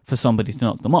harder for somebody to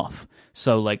knock them off.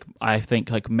 So like, I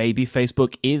think like maybe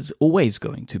Facebook is always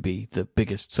going to be the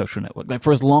biggest social network. Like,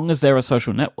 for as long as there are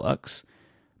social networks,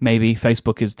 maybe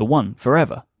Facebook is the one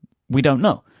forever. We don't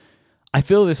know. I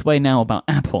feel this way now about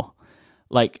Apple.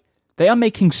 Like, they are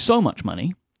making so much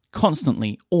money,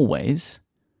 constantly, always.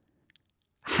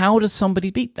 How does somebody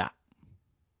beat that?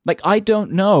 Like, I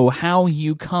don't know how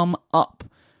you come up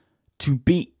to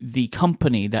beat the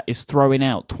company that is throwing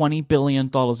out $20 billion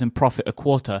in profit a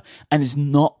quarter and is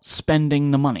not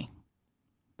spending the money.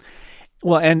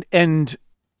 Well, and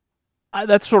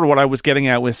that's sort of what I was getting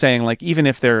at with saying, like, even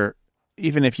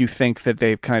if you think that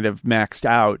they've kind of maxed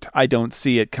out, I don't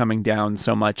see it coming down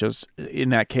so much as in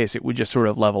that case, it would just sort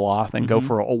of level off and go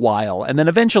for a while. And then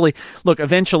eventually,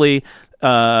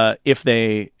 if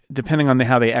they, depending on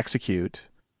how they execute,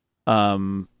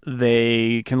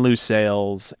 they can lose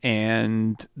sales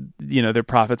and, their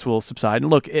profits will subside. And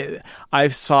look,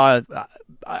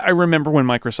 I remember when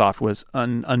Microsoft was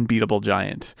an unbeatable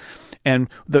giant. And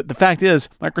the fact is,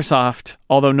 Microsoft,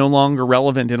 although no longer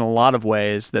relevant in a lot of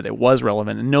ways that it was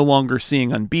relevant and no longer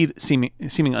seeming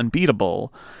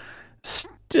unbeatable,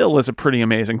 still is a pretty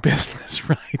amazing business,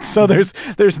 right? So there's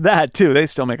that too. They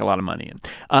still make a lot of money.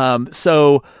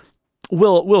 So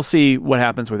we'll see what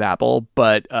happens with Apple,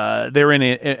 but they're in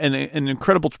an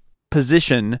incredible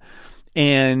position.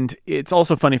 And it's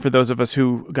also funny for those of us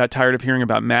who got tired of hearing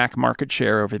about Mac market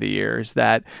share over the years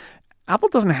that Apple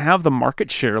doesn't have the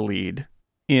market share lead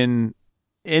in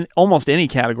almost any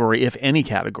category, if any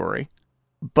category,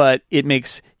 but it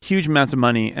makes huge amounts of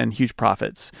money and huge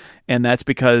profits. And that's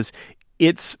because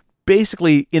it's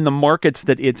basically in the markets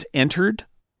that it's entered,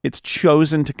 it's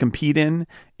chosen to compete in,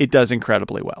 it does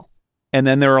incredibly well. And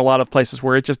then there are a lot of places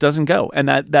where it just doesn't go. And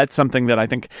that's something that I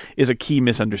think is a key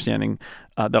misunderstanding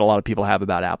that a lot of people have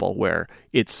about Apple, where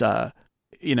it's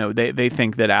they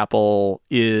think that Apple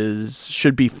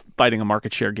should be fighting a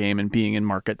market share game and being in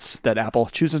markets that Apple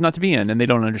chooses not to be in, and they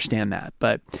don't understand that.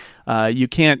 But you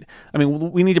can't. I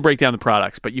mean, we need to break down the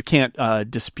products, but you can't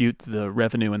dispute the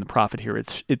revenue and the profit here.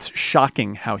 It's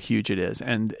shocking how huge it is,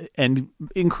 and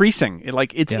increasing.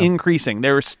 It's increasing.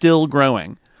 They're still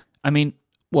growing. I mean,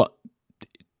 what?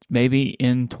 Maybe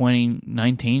in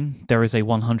 2019 there is a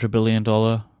 $100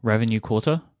 billion revenue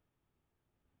quarter.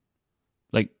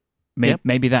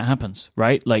 Maybe that happens,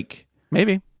 right? Like,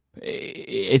 maybe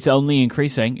it's only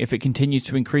increasing. If it continues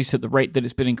to increase at the rate that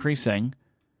it's been increasing,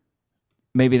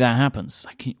 maybe that happens.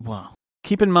 Wow.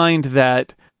 Keep in mind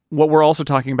that what we're also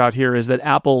talking about here is that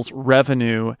Apple's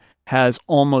revenue has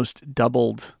almost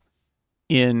doubled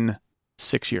in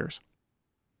 6 years.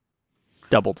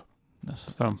 Doubled.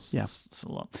 That's a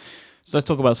lot. So let's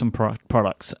talk about some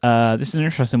products. This is an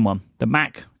interesting one. The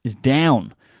Mac is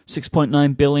down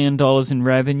 $6.9 billion in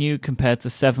revenue compared to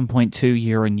 7.2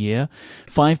 year on year.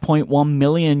 5.1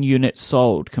 million units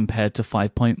sold compared to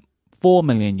 5.4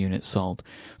 million units sold.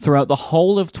 Throughout the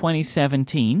whole of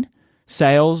 2017,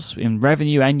 sales in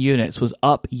revenue and units was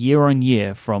up year on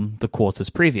year from the quarters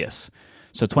previous.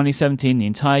 So 2017, the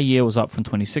entire year was up from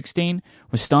 2016.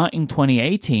 We're starting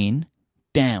 2018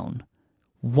 down.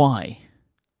 Why?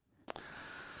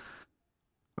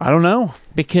 I don't know.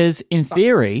 Because in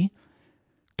theory,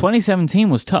 2017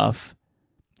 was tough.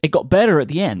 It got better at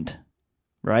the end,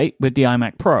 right? With the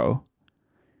iMac Pro.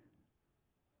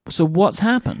 So what's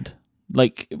happened?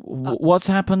 What's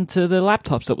happened to the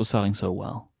laptops that were selling so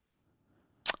well?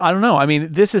 I don't know. I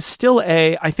mean, this is still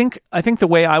I think the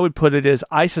way I would put it is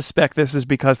I suspect this is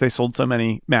because they sold so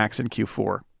many Macs in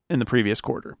Q4 in the previous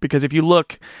quarter. Because if you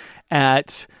look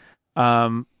at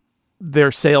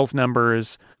their sales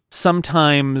numbers,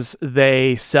 sometimes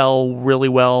they sell really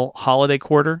well holiday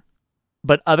quarter,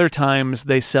 but other times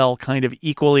they sell kind of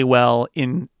equally well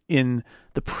in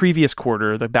the previous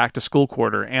quarter, the back to school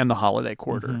quarter and the holiday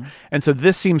quarter. Mm-hmm. And so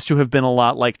this seems to have been a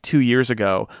lot like 2 years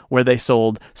ago, where they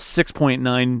sold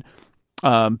 6.9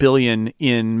 billion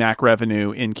in Mac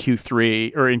revenue in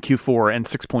Q3 or in Q4 and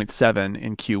 6.7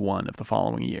 in Q1 of the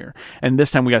following year. And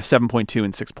this time we got 7.2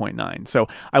 and 6.9. So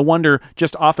I wonder,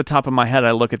 just off the top of my head,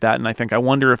 I look at that and I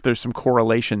wonder if there's some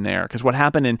correlation there, because what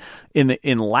happened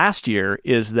in last year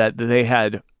is that they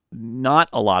had not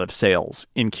a lot of sales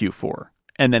in Q4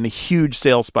 and then a huge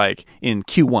sales spike in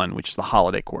Q1, which is the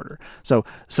holiday quarter. So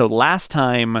last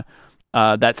time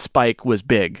that spike was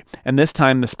big, and this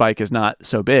time the spike is not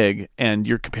so big, and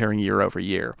you're comparing year over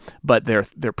year. But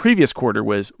their previous quarter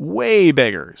was way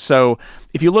bigger. So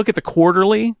if you look at the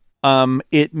quarterly,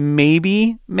 it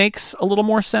maybe makes a little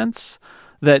more sense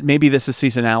that maybe this is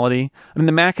seasonality. I mean,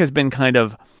 the Mac has been kind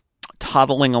of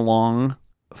toddling along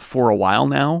for a while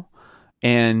now,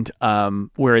 and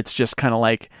where it's just kind of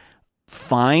like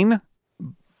fine.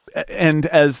 And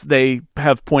as they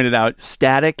have pointed out,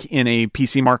 static in a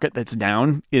PC market that's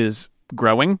down is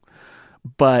growing.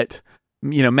 But,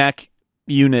 Mac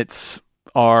units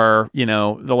are,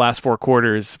 the last 4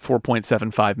 quarters,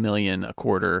 4.75 million a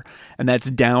quarter. And that's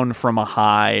down from a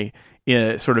high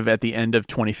sort of at the end of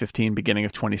 2015, beginning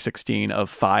of 2016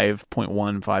 of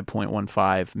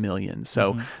 5.15 million.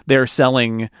 So they're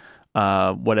selling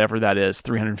whatever that is,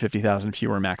 350,000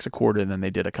 fewer Macs a quarter than they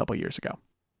did a couple years ago.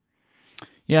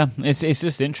 Yeah, it's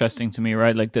just interesting to me,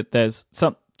 right? Like that there's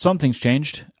something's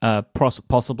changed,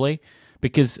 possibly,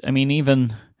 because I mean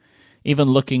even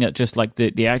looking at just like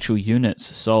the actual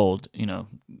units sold,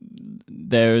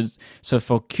 there's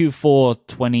for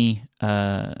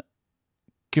Q4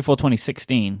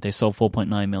 2016, they sold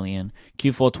 4.9 million.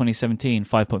 Q4 2017,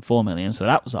 5.4 million. So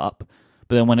that was up.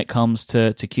 But then when it comes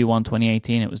to Q1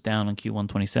 2018, it was down on Q1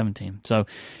 2017. So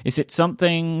is it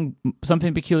something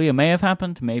peculiar may have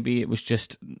happened? Maybe it was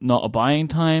just not a buying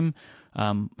time.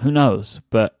 Who knows?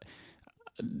 But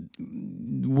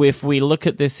if we look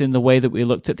at this in the way that we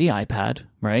looked at the iPad,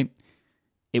 right?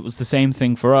 It was the same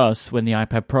thing for us when the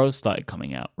iPad Pros started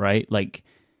coming out, right? Like,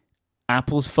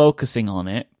 Apple's focusing on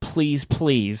it. Please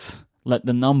let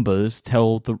the numbers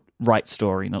tell the right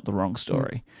story, not the wrong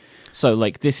story. So,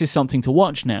 like, this is something to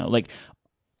watch now. Like,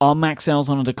 are Mac sales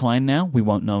on a decline now? We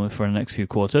won't know for the next few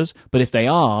quarters. But if they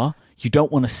are, you don't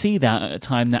want to see that at a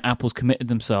time that Apple's committed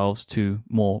themselves to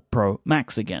more Pro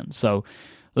Macs again. So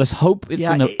let's hope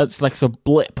it's like a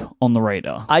blip on the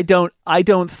radar. I don't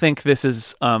think this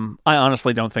is. I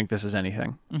honestly don't think this is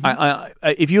anything.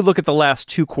 If you look at the last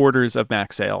 2 quarters of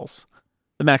Mac sales,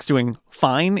 the Mac's doing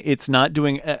fine. It's not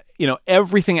doing,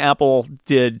 everything Apple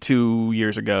did 2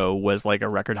 years ago was like a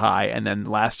record high, and then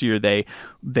last year they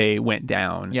went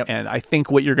down. Yep. And I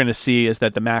think what you're going to see is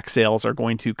that the Mac sales are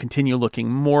going to continue looking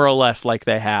more or less like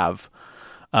they have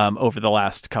over the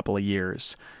last couple of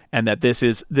years, and that this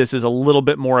is a little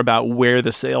bit more about where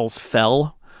the sales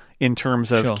fell in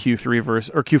terms of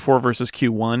Q4 versus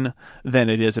Q1 than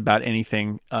it is about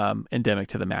anything endemic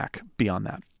to the Mac beyond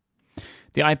that.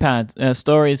 The iPad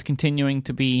story is continuing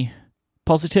to be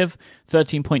positive,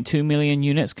 13.2 million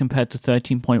units compared to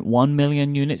 13.1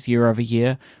 million units year over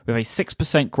year, with a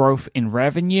 6% growth in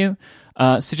revenue.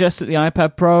 Suggests that the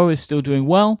iPad Pro is still doing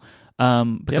well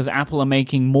because Apple are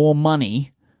making more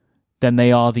money than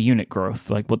they are the unit growth,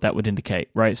 like what that would indicate,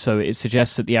 right? So it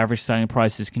suggests that the average selling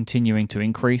price is continuing to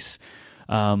increase.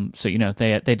 So,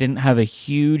 they didn't have a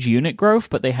huge unit growth,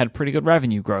 but they had pretty good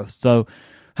revenue growth. So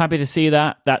happy to see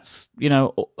that. That's,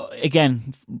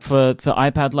 again, for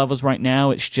iPad lovers right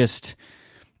now, it's just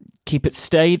keep it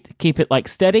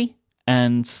steady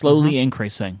and slowly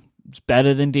increasing. It's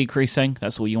better than decreasing.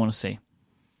 That's what you want to see.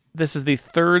 This is the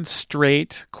 3rd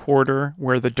straight quarter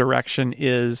where the direction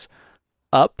is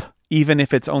up, even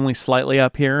if it's only slightly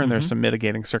up here, and there's some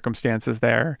mitigating circumstances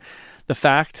there. The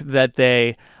fact that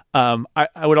they... I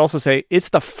would also say it's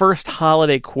the first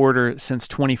holiday quarter since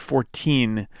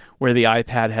 2014 where the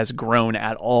iPad has grown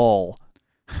at all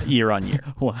year on year.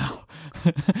 Wow.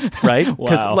 Right?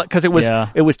 Because it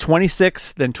was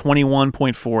 26, then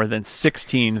 21.4, then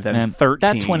 16, then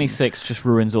 13. That 26 just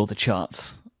ruins all the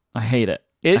charts. I hate it.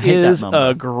 It is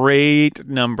a great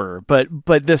number, but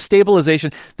the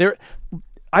stabilization there.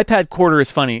 iPad quarter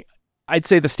is funny. I'd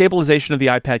say the stabilization of the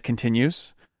iPad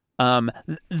continues.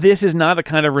 This is not a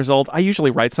kind of result. I usually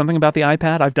write something about the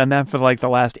iPad. I've done that for like the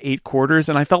last 8 quarters,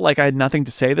 and I felt like I had nothing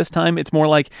to say this time. It's more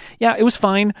like, yeah, it was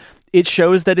fine. It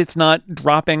shows that it's not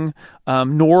dropping,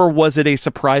 nor was it a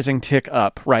surprising tick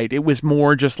up, right? It was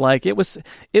more just like it was,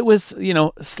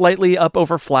 slightly up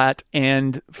over flat,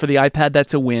 and for the iPad,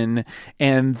 that's a win.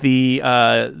 And the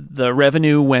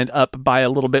revenue went up by a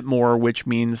little bit more, which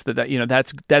means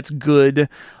that's good.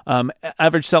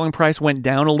 Average selling price went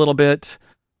down a little bit.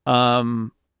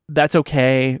 That's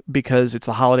okay because it's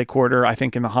the holiday quarter. I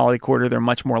think in the holiday quarter, they're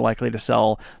much more likely to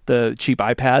sell the cheap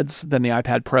iPads than the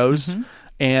iPad Pros.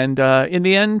 And in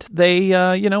the end, they,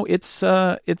 it's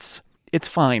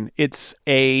fine. It's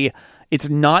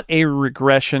not a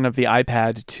regression of the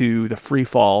iPad to the free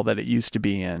fall that it used to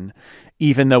be in,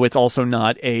 even though it's also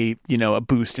not a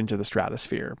boost into the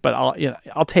stratosphere. But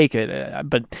I'll take it.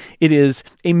 But it is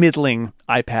a middling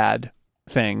iPad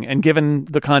thing, and given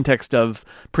the context of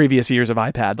previous years of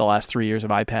iPad, the last 3 years of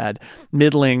iPad,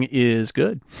 middling is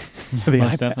good for the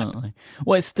Most iPad. Definitely.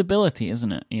 Well, it's stability,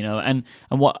 isn't it? And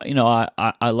what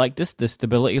I like this. The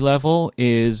stability level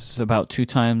is about 2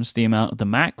 times the amount of the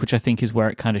Mac, which I think is where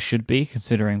it kind of should be,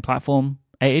 considering platform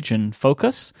age and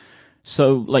focus.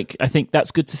 So, like, I think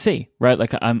that's good to see, right?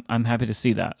 Like, I'm happy to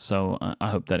see that. So I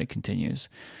hope that it continues.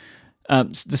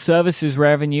 The services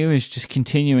revenue is just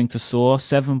continuing to soar,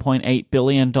 $7.8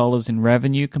 billion in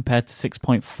revenue compared to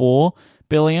 $6.4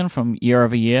 billion from year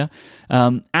over year.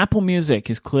 Apple Music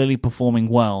is clearly performing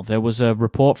well. There was a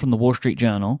report from the Wall Street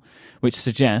Journal which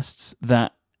suggests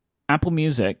that Apple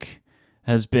Music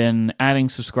has been adding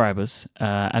subscribers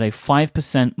at a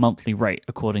 5% monthly rate,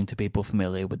 according to people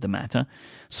familiar with the matter.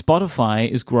 Spotify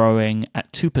is growing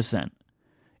at 2%.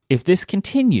 If this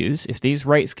continues, if these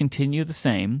rates continue the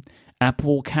same,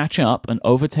 Apple will catch up and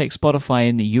overtake Spotify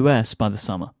in the US by the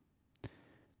summer.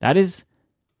 That is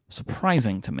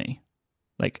surprising to me.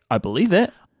 Like, I believe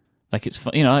it. Like, it's,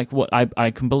 like what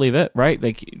I can believe it, right?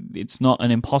 Like, it's not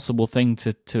an impossible thing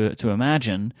to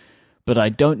imagine, but I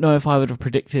don't know if I would have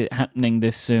predicted it happening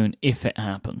this soon if it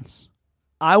happens.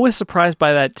 I was surprised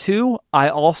by that too. I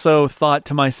also thought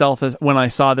to myself when I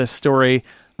saw this story,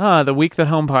 the week that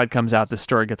HomePod comes out, this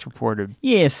story gets reported.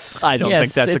 Yes. I don't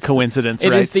think that's a coincidence,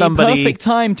 right? It is the perfect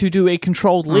time to do a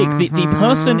controlled leak. Mm-hmm. The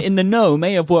person in the know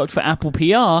may have worked for Apple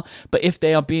PR, but if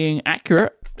they are being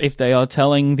accurate, if they are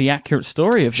telling the accurate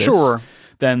story of this,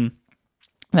 then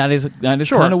that is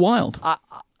kind of wild.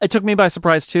 It took me by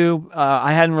surprise too.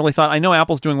 I hadn't really thought. I know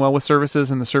Apple's doing well with services,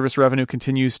 and the service revenue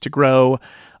continues to grow.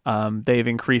 They've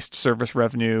increased service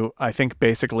revenue, I think,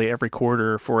 basically every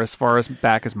quarter for as far as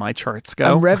back as my charts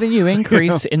go. A revenue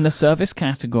increase in the service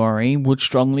category would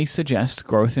strongly suggest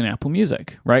growth in Apple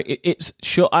Music, right? It's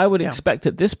sure. I would expect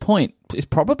at this point it's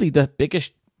probably the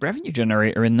biggest revenue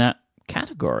generator in that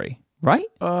category. Right?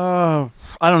 I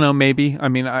don't know. Maybe. I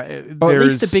mean, or at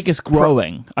least the biggest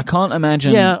growing. I can't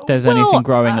imagine there's anything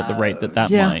growing at the rate that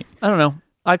might. I don't know.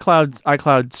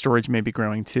 iCloud storage may be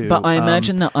growing too. But I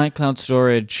imagine that iCloud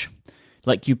storage,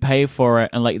 like you pay for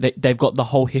it, and like they've got the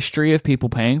whole history of people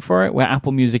paying for it. Where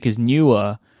Apple Music is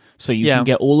newer, so you can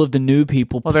get all of the new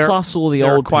people plus all the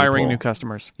old acquiring people, new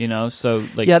customers. So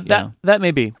like that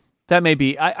may be. That may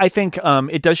be. I think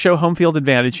it does show home field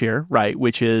advantage here, right?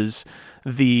 Which is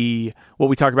what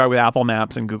we talk about with Apple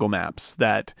Maps and Google Maps,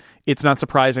 that it's not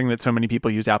surprising that so many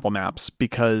people use Apple Maps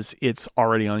because it's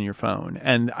already on your phone.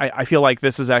 And I feel like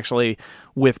this is actually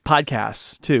with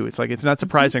podcasts too. It's like, it's not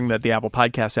surprising that the Apple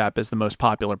Podcast app is the most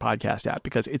popular podcast app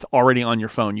because it's already on your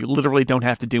phone. You literally don't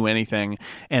have to do anything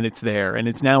and it's there. And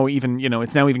it's now even,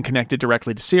 connected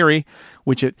directly to Siri,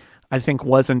 which I think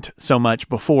wasn't so much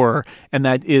before, and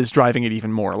that is driving it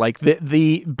even more. Like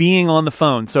the being on the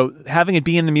phone. So having it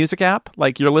be in the music app,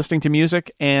 like you're listening to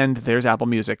music and there's Apple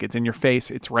Music. It's in your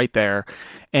face. It's right there.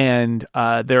 And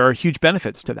there are huge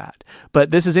benefits to that.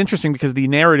 But this is interesting because the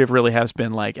narrative really has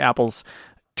been like Apple's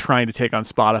trying to take on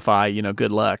Spotify,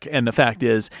 good luck. And the fact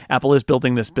is, Apple is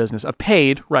building this business of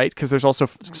paid, right? Because there's also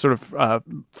sort of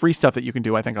free stuff that you can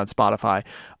do, I think, on Spotify.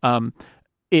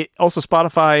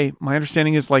 Spotify, my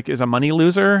understanding is a money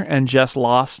loser and just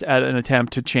lost at an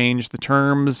attempt to change the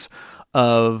terms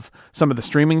of some of the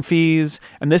streaming fees.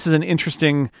 And this is an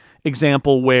interesting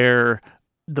example where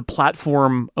the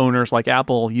platform owners like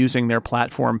Apple using their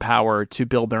platform power to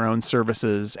build their own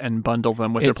services and bundle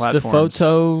them with their platforms. It's the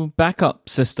photo backup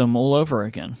system all over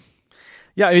again.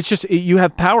 Yeah, it's just you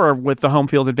have power with the home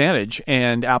field advantage,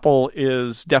 and Apple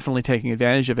is definitely taking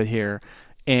advantage of it here.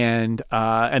 And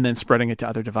then spreading it to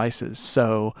other devices.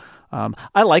 So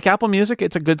I like Apple Music.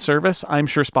 It's a good service. I'm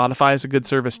sure Spotify is a good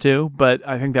service too, but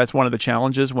I think that's one of the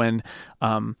challenges when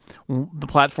the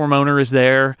platform owner is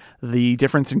there. The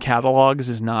difference in catalogs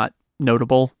is not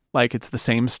notable. Like, it's the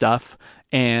same stuff.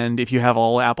 And if you have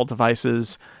all Apple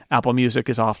devices, Apple Music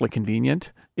is awfully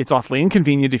convenient. It's awfully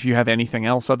inconvenient if you have anything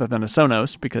else other than a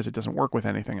Sonos because it doesn't work with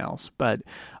anything else. But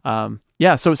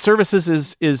so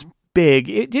services is big.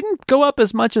 It didn't go up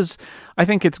as much as I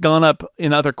think it's gone up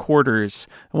in other quarters.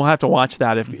 We'll have to watch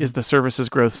that. Is the services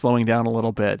growth slowing down a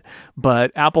little bit?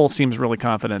 But Apple seems really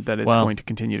confident that it's going to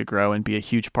continue to grow and be a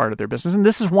huge part of their business. And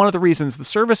this is one of the reasons, the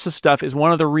services stuff is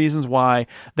one of the reasons why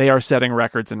they are setting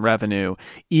records in revenue,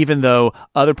 even though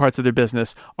other parts of their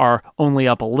business are only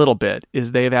up a little bit,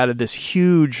 is they've added this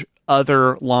huge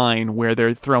other line where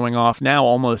they're throwing off now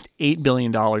almost $8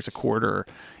 billion a quarter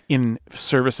in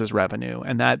services revenue,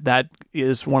 and that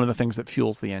is one of the things that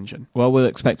fuels the engine. Well, we'll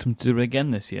expect them to do it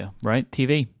again this year, right?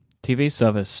 TV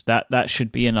service. That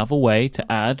should be another way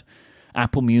to add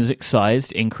Apple Music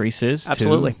sized increases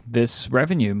to this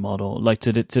revenue model, like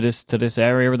to this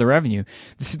area of the revenue.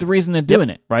 This is the reason they're doing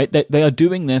it, right? They are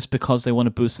doing this because they want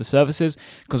to boost the services,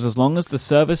 because as long as the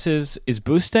services is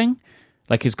boosting,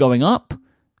 like is going up,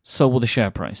 so will the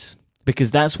share price, because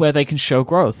that's where they can show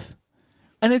growth.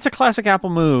 And it's a classic Apple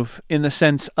move in the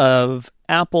sense of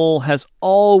Apple has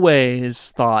always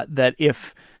thought that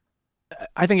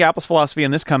I think Apple's philosophy,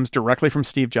 and this comes directly from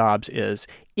Steve Jobs, is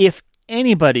if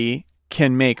anybody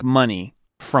can make money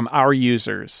from our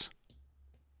users,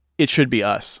 it should be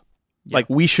us. Like,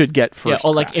 we should get first. Yeah,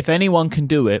 or like, if anyone can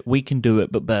do it, we can do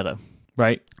it, but better,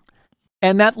 right?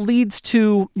 And that leads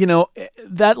to,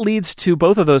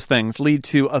 both of those things lead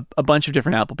to a bunch of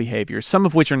different Apple behaviors, some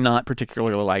of which are not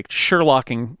particularly like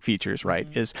Sherlocking features, right?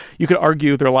 Is you could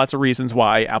argue there are lots of reasons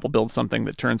why Apple builds something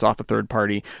that turns off a third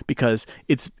party, because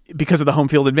it's because of the home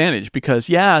field advantage. Because,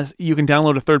 you can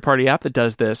download a third party app that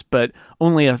does this, but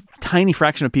only a tiny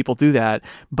fraction of people do that.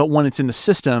 But when it's in the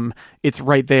system, it's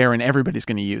right there and everybody's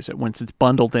going to use it once it's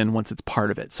bundled in, once it's part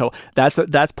of it. So that's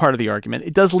part of the argument.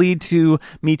 It does lead to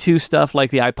Me Too stuff like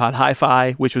the iPod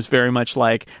Hi-Fi, which was very much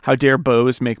like, how dare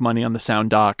Bose make money on the sound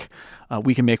dock?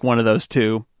 We can make one of those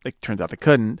too. It turns out they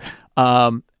couldn't.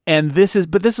 And this is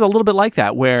a little bit like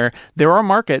that, where there are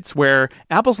markets where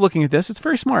Apple's looking at this. It's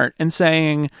very smart and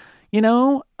saying,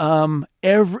 the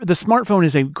smartphone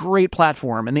is a great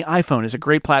platform, and the iPhone is a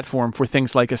great platform for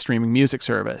things like a streaming music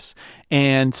service.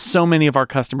 And so many of our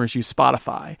customers use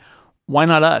Spotify. Why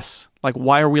not us? Like,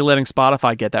 why are we letting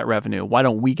Spotify get that revenue? Why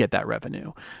don't we get that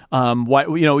revenue?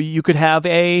 You could have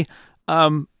a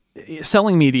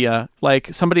selling media,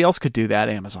 like somebody else could do that.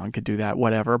 Amazon could do that,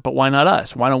 whatever. But why not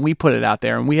us? Why don't we put it out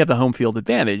there? And we have the home field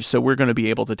advantage, so we're going to be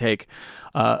able to take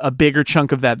a bigger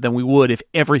chunk of that than we would if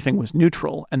everything was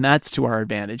neutral, and that's to our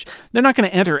advantage. They're not going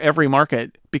to enter every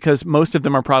market because most of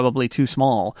them are probably too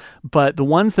small, but the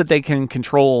ones that they can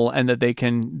control and that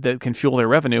can fuel their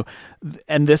revenue,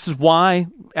 and this is why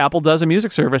Apple does a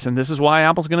music service, and this is why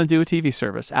Apple's going to do a TV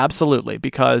service. Absolutely,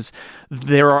 because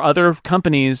there are other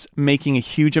companies making a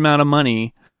huge amount of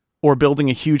money or building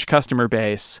a huge customer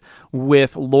base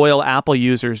with loyal Apple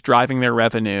users driving their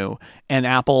revenue, and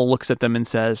Apple looks at them and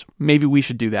says, maybe we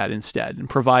should do that instead and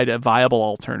provide a viable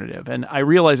alternative. And I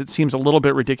realize it seems a little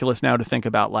bit ridiculous now to think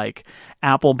about like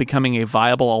Apple becoming a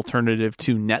viable alternative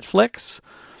to Netflix.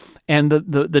 And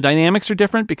the dynamics are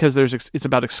different because it's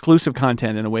about exclusive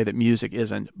content in a way that music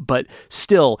isn't. But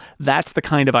still, that's the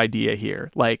kind of idea here.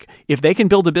 Like, if they can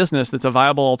build a business that's a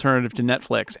viable alternative to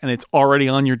Netflix and it's already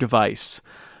on your device,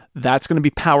 that's going to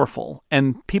be powerful.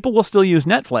 And people will still use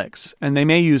Netflix, and they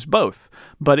may use both.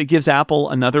 But it gives Apple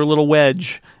another little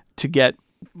wedge to get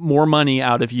more money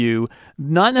out of you.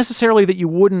 Not necessarily that you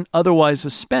wouldn't otherwise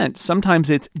have spent. Sometimes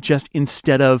it's just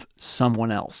instead of someone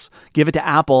else. Give it to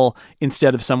Apple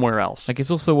instead of somewhere else. Like,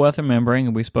 it's also worth remembering,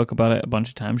 and we spoke about it a bunch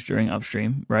of times during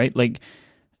Upstream, right? Like,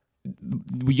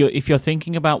 if you're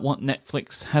thinking about what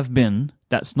Netflix have been,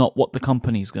 that's not what the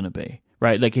company's going to be,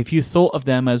 right? Like, if you thought of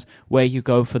them as where you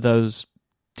go for those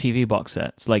TV box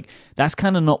sets, like, that's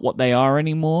kind of not what they are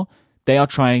anymore. They are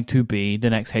trying to be the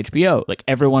next HBO. Like,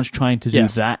 everyone's trying to do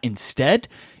that instead,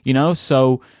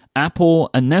 So Apple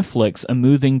and Netflix are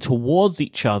moving towards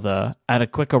each other at a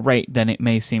quicker rate than it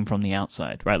may seem from the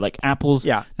outside, right? Like, Apple's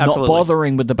not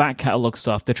bothering with the back catalog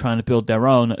stuff. They're trying to build their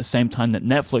own at the same time that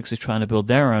Netflix is trying to build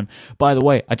their own. By the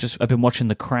way, I've been watching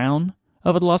The Crown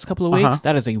over the last couple of weeks.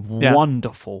 That is a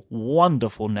wonderful,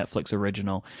 wonderful Netflix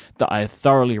original that I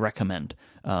thoroughly recommend.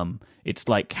 It's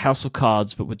like House of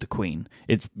Cards, but with the Queen.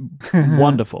 It's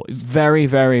wonderful. It's very,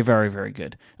 very, very, very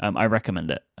good. I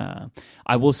recommend it.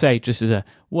 I will say, just as a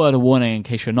word of warning, in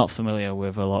case you're not familiar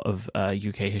with a lot of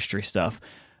UK history stuff,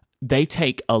 they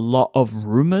take a lot of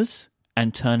rumors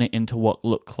and turn it into what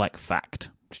look like fact.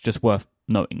 It's just worth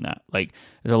noting that. Like,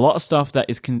 there's a lot of stuff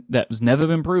that was never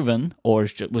been proven or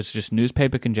was just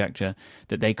newspaper conjecture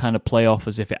that they kind of play off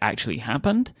as if it actually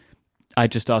happened. I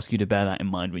just ask you to bear that in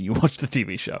mind when you watch the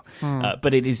TV show.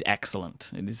 But it is excellent.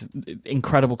 It is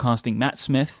incredible casting. Matt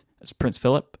Smith as Prince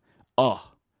Philip.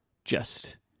 Oh,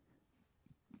 just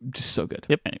so good.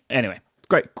 Yep. Anyway,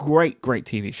 great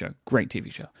TV show. Great TV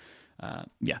show.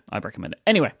 I recommend it.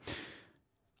 Anyway,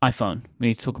 iPhone. We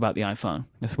need to talk about the iPhone.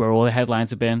 That's where all the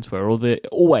headlines have been. It's where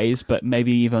always, but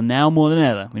maybe even now more than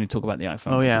ever, we need to talk about the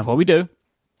iPhone. Oh, yeah. Before we do,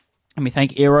 let me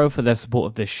thank Eero for their support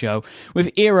of this show. With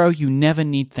Eero, you never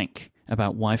need think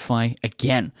about Wi-Fi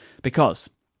again, because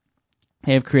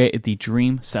they have created the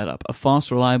dream setup, a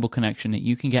fast, reliable connection that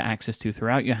you can get access to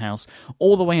throughout your house,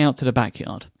 all the way out to the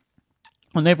backyard,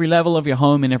 on every level of your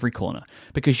home, in every corner,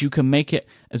 because you can make it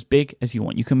as big as you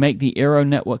want. You can make the Eero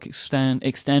network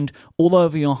extend all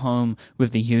over your home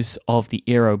with the use of the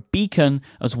Eero beacon,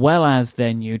 as well as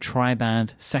their new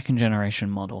tri-band second-generation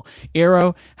model.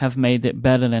 Eero have made it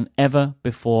better than ever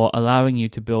before, allowing you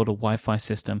to build a Wi-Fi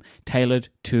system tailored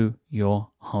to your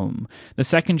home. The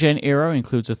second gen Eero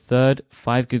includes a third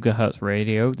 5 gigahertz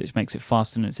radio, which makes it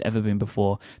faster than it's ever been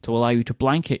before, to allow you to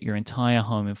blanket your entire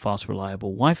home in fast,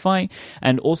 reliable Wi-Fi.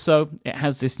 And also, it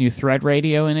has this new Thread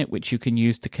radio in it, which you can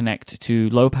use to connect to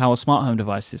low-power smart home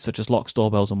devices such as locks,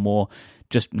 doorbells, and more,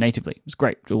 just natively. It's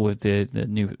great with the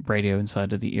new radio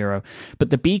inside of the Eero. But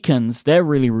the beacons, they're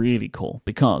really, really cool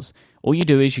because all you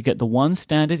do is you get the one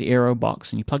standard Eero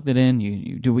box and you plug that in,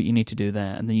 you do what you need to do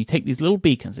there, and then you take these little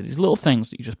beacons, these little things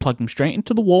that you just plug them straight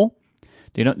into the wall.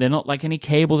 They're not like any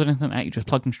cables or anything like that. You just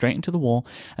plug them straight into the wall,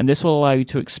 and this will allow you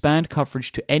to expand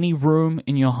coverage to any room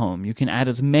in your home. You can add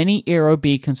as many Eero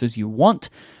beacons as you want,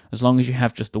 as long as you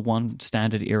have just the one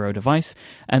standard Eero device.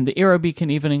 And the Eero beacon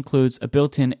even includes a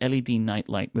built-in LED night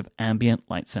light with ambient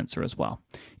light sensor as well.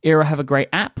 Eero have a great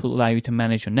app that will allow you to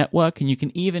manage your network, and you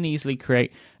can even easily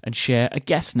create and share a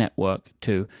guest network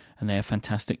too. And they have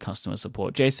fantastic customer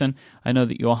support. Jason, I know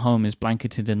that your home is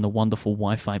blanketed in the wonderful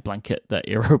Wi-Fi blanket that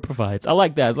Eero provides. I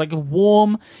like that. It's like a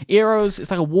warm it's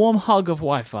like a warm hug of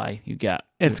Wi-Fi you get.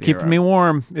 It's keeping me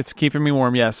warm. It's keeping me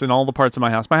warm, yes, in all the parts of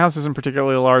my house. My house isn't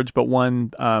particularly large, but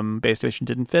one base station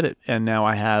didn't fit it. And now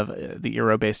I have the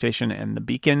Eero base station and the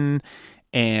beacon,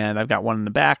 and I've got one in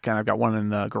the back, and I've got one in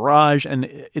the garage. And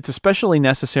it's especially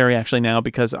necessary actually now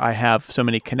because I have so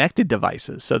many connected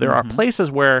devices. So there are places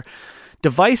where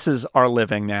devices are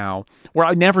living now where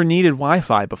I never needed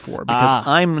Wi-Fi before because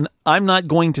I'm not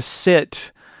going to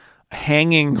sit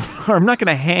hanging, or I'm not going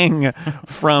to hang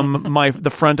from the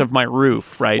front of my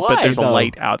roof, right? Why, but there's though? a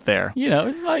light out there. You know,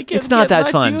 it's like it's not that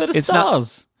nice fun. View of the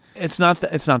stars. It's not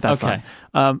that Okay.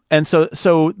 fun. And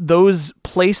so those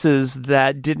places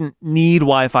that didn't need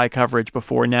Wi-Fi coverage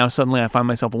before, now suddenly I find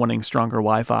myself wanting stronger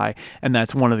Wi-Fi. And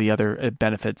that's one of the other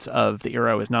benefits of the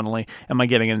Eero is not only am I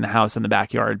getting it in the house in the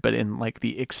backyard, but in like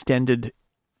the extended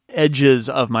edges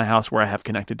of my house where I have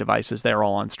connected devices, they're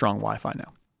all on strong Wi-Fi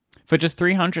now. For just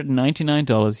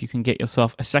 $399, you can get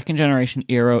yourself a second-generation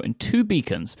Eero and 2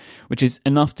 beacons, which is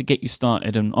enough to get you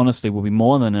started, and honestly will be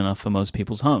more than enough for most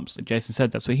people's homes. Like Jason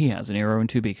said, that's what he has, an Eero and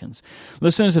 2 beacons.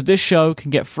 Listeners of this show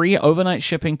can get free overnight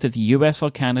shipping to the US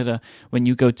or Canada when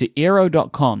you go to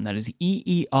Eero.com, that is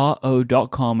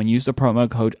EERO.com, and use the promo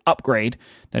code UPGRADE,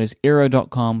 that is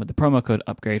Eero.com, with the promo code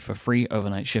UPGRADE for free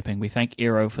overnight shipping. We thank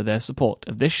Eero for their support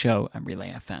of this show and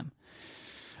Relay FM.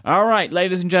 All right,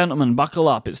 ladies and gentlemen, buckle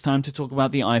up. It's time to talk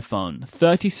about the iPhone.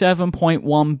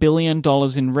 $37.1 billion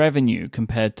in revenue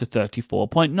compared to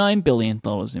 $34.9 billion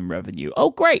in revenue. Oh,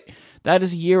 great. That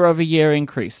is a year-over-year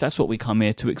increase. That's what we come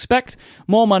here to expect.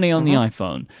 More money on the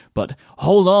iPhone. But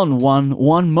hold on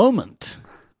one moment,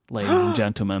 ladies and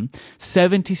gentlemen.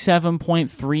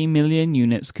 77.3 million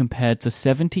units compared to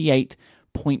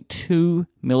 78.2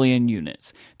 million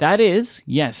units. That is,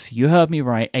 yes, you heard me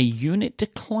right, a unit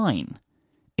decline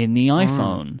in the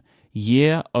iPhone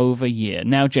year over year.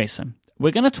 Now, Jason,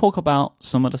 we're going to talk about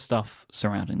some of the stuff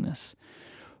surrounding this.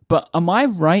 But am I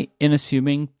right in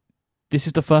assuming this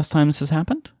is the first time this has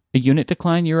happened? A unit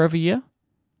decline year over year?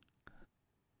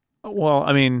 Well,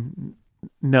 I mean,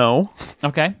 no.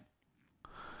 Okay.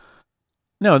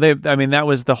 No, that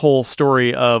was the whole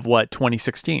story of what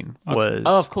 2016 was.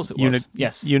 Oh, of course it was.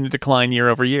 Yes. Unit decline year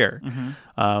over year.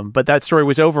 Mm-hmm. But that story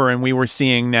was over, and we were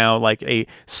seeing now like a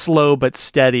slow but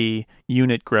steady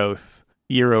unit growth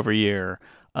year over year.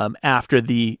 After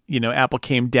the Apple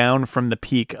came down from the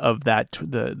peak of that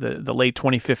the late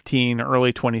 2015,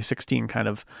 early 2016 kind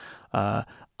of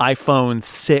iPhone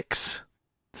 6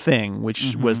 thing,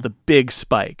 which was the big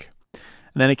spike.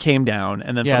 And then it came down,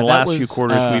 and then for the last few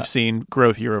quarters, we've seen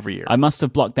growth year over year. I must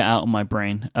have blocked that out on my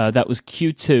brain. That was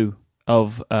Q2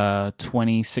 of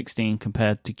 2016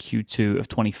 compared to Q2 of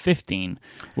 2015,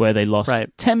 where they lost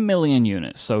 10 million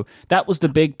units. So that was the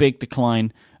big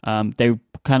decline. They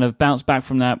kind of bounced back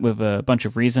from that with a bunch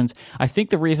of reasons. I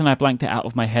think the reason I blanked it out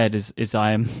of my head is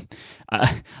I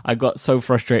got so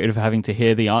frustrated of having to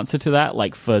hear the answer to that,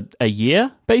 like for a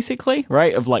year, basically,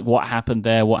 right? Of like what happened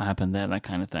there, that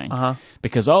kind of thing.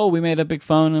 Because we made a big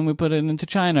phone and we put it into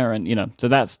China, and so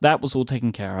that was all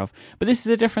taken care of. But this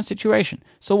is a different situation.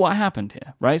 So what happened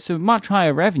here, right? So much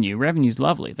higher revenue. Revenue's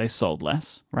lovely. They sold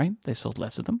less, right? They sold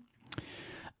less of them.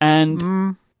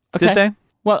 And did they?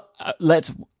 Well,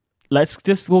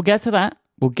 we'll get to that.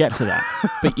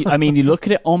 But you look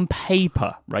at it on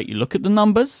paper, right? You look at the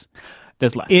numbers,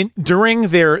 there's less. During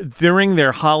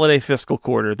their holiday fiscal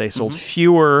quarter, they sold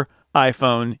fewer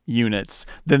iPhone units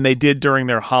than they did during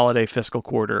their holiday fiscal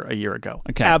quarter a year ago.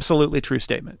 Okay. Absolutely true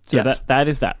statement. So yes. that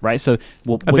is that, right? So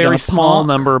we're a very small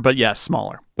number, but yes,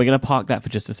 smaller. We're going to park that for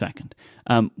just a second.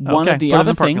 One of the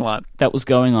other things that was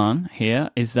going on here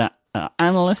is that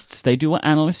analysts, they do what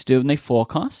analysts do and they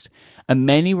forecast. and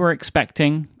many were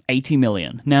expecting 80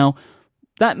 million. Now,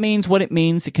 that means what it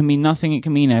means. It can mean nothing. It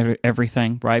can mean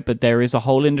everything, right? But there is a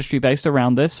whole industry based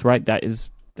around this, right? That is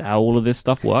how all of this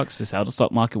stuff works. It's how the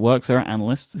stock market works. There are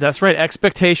analysts. That's right.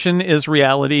 Expectation is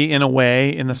reality in a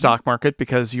way in the stock market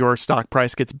because your stock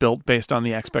price gets built based on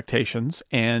the expectations.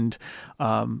 And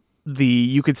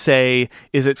you could say,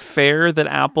 is it fair that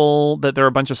that there are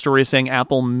a bunch of stories saying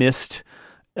Apple missed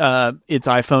its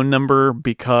iPhone number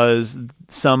because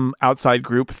some outside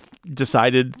group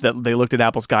decided that they looked at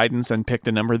Apple's guidance and picked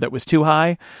a number that was too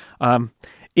high?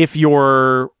 If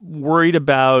you're worried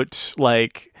about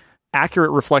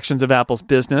accurate reflections of Apple's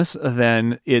business,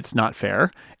 then it's not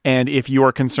fair. And if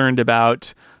you're concerned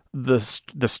about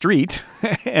the street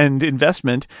and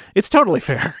investment, it's totally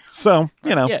fair. So,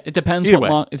 it depends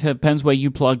it depends where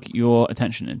you plug your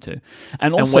attention into.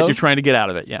 And also, what you're trying to get out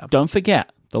of it, yeah. Don't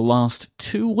forget, the last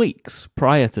 2 weeks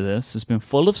prior to this has been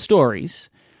full of stories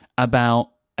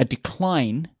about a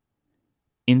decline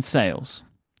in sales,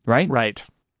 right? Right.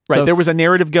 So, there was a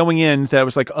narrative going in that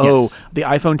was like, yes, the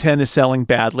iPhone 10 is selling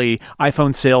badly.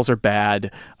 iPhone sales are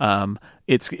bad.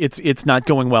 It's not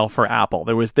going well for Apple.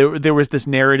 There was this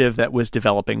narrative that was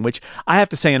developing, which I have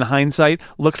to say, in hindsight,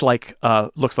 looks like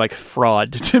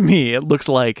fraud to me. It looks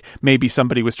like maybe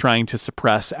somebody was trying to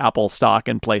suppress Apple stock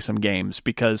and play some games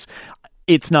because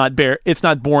it's not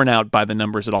borne out by the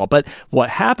numbers at all. But what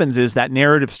happens is that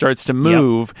narrative starts to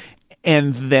move. Yep.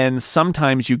 And then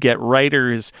sometimes you get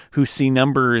writers who see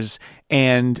numbers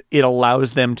and it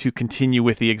allows them to continue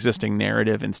with the existing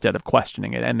narrative instead of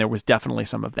questioning it. And there was definitely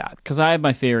some of that. Because I had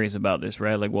my theories about this,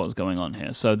 right? Like what was going on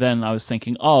here. So then I was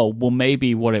thinking,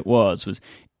 maybe what it was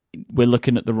we're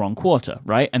looking at the wrong quarter,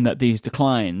 right? And that these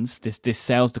declines, this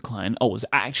sales decline, was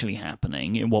actually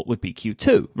happening in what would be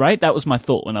Q2, right? That was my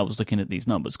thought when I was looking at these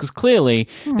numbers. Because clearly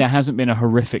there hasn't been a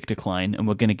horrific decline, and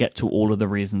we're going to get to all of the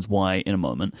reasons why in a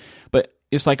moment. But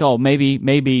it's like,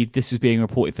 maybe this is being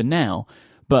reported for now.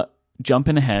 But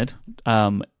jumping ahead,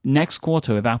 next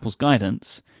quarter with Apple's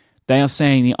guidance, they are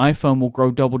saying the iPhone will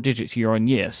grow double digits year on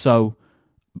year. So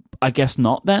I guess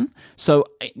not then. So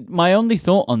my only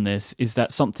thought on this is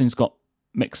that something's got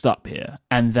mixed up here,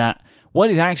 and that what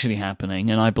is actually happening,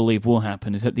 and I believe will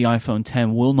happen, is that the iPhone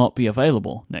 10 will not be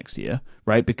available next year,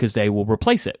 right? Because they will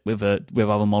replace it with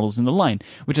other models in the line,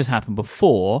 which has happened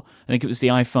before. I think it was the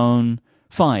iPhone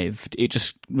 5. It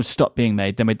just stopped being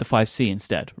made. They made the 5C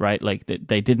instead, right? Like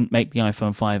they didn't make the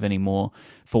iPhone 5 anymore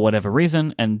for whatever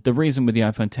reason. And the reason with the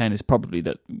iPhone 10 is probably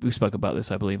that we spoke about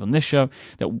this, I believe, on this show,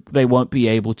 that they won't be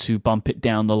able to bump it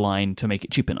down the line to make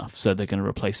it cheap enough. So they're going to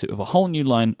replace it with a whole new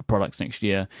line of products next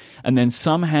year. And then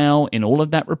somehow in all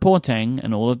of that reporting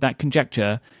and all of that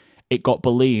conjecture, it got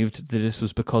believed that this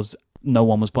was because no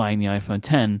one was buying the iPhone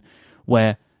 10,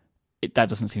 where that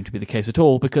doesn't seem to be the case at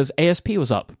all, because ASP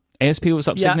was up. ASP was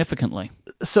up significantly.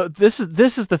 So this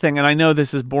is the thing, and I know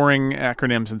this is boring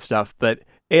acronyms and stuff, but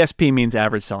ASP means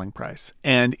average selling price.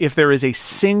 And if there is a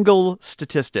single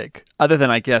statistic, other than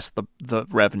I guess the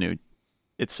revenue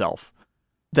itself,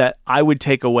 that I would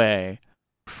take away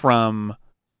from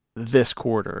this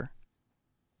quarter,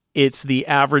 it's the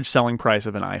average selling price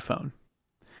of an iPhone.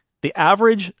 The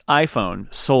average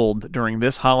iPhone sold during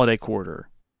this holiday quarter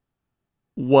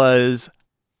was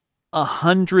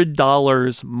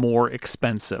 $100 more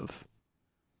expensive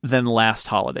than last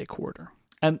holiday quarter.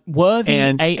 And were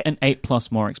the 8 and 8 Plus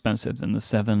more expensive than the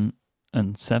 7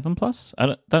 and 7 Plus?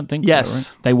 I don't think yes.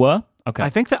 So. Right? They were? Okay. I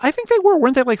think they were.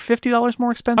 Weren't they like $50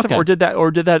 more expensive? Okay.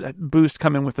 Or did that boost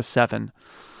come in with the 7?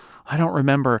 I don't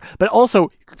remember. But also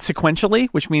sequentially,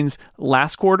 which means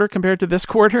last quarter compared to this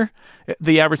quarter,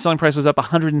 the average selling price was up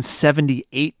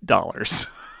 $178.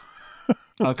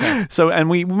 Okay. So, and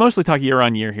we mostly talk year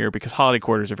on year here because holiday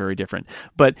quarters are very different.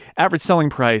 But average selling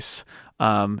price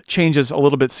changes a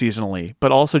little bit seasonally.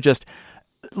 But also just,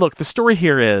 look, the story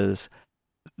here is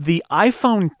the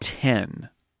iPhone 10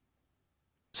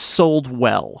 sold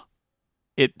well.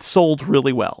 It sold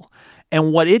really well.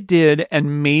 And what it did,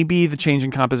 and maybe the change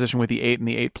in composition with the 8 and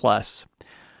the 8 Plus,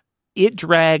 it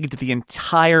dragged the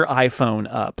entire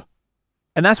iPhone up.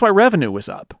 And that's why revenue was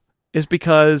up, is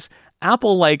because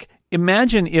Apple,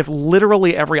 imagine if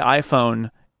literally every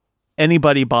iPhone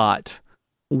anybody bought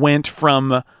went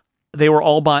from, they were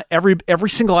all bought, every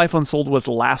single iPhone sold was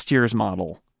last year's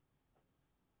model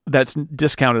that's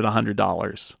discounted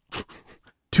 $100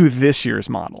 to this year's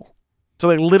model. So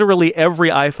literally every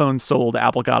iPhone sold,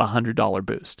 Apple got a $100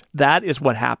 boost. That is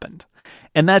what happened.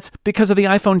 And that's because of the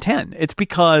iPhone 10. It's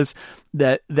because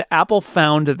the Apple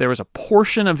found that there was a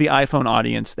portion of the iPhone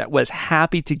audience that was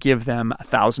happy to give them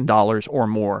 $1,000 or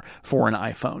more for an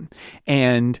iPhone.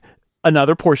 And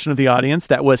another portion of the audience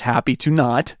that was happy to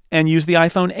not and use the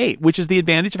iPhone 8, which is the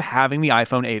advantage of having the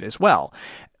iPhone 8 as well.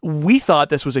 We thought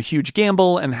this was a huge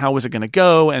gamble, and how was it going to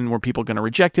go, and were people going to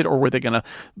reject it, or were they going to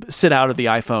sit out of the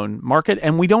iPhone market?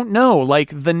 And we don't know. Like,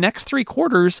 the next 3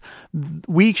 quarters,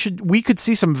 we could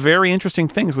see some very interesting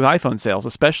things with iPhone sales,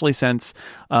 especially since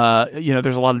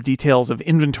there's a lot of details of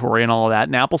inventory and all of that.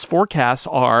 And Apple's forecasts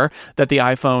are that the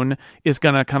iPhone is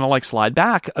going to kind of like slide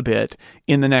back a bit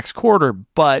in the next quarter.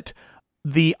 But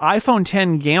the iPhone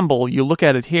 10 gamble, you look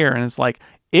at it here, and it's like,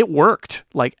 it worked.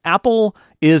 Like, Apple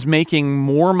is making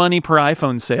more money per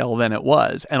iPhone sale than it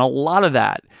was. And a lot of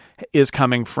that is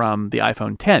coming from the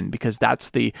iPhone 10, because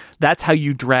that's how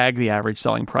you drag the average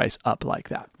selling price up like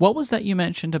that. What was that you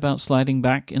mentioned about sliding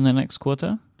back in the next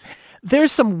quarter?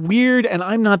 There's some weird, and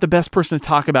I'm not the best person to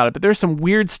talk about it, but there's some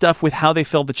weird stuff with how they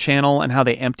fill the channel and how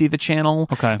they empty the channel.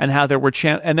 Okay. And how there were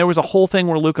and there was a whole thing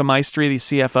where Luca Maestri, the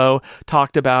CFO,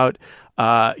 talked about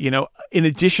in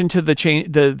addition to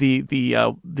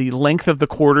the length of the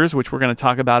quarters, which we're going to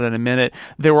talk about in a minute,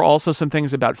 there were also some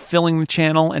things about filling the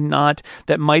channel and not,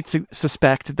 that might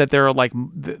suspect that there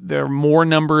are more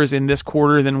numbers in this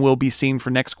quarter than will be seen for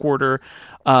next quarter.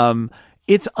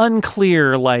 It's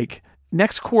unclear, like,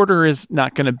 next quarter is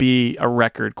not going to be a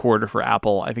record quarter for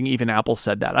Apple. I think even Apple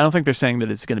said that. I don't think they're saying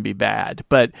that it's going to be bad,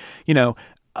 but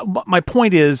my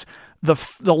point is,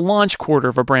 the launch quarter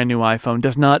of a brand new iPhone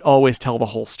does not always tell the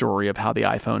whole story of how the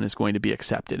iPhone is going to be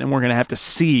accepted. And we're going to have to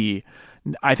see.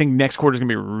 I think next quarter is going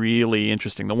to be really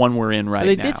interesting, the one we're in right now.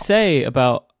 They did say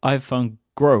about iPhone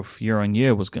growth year on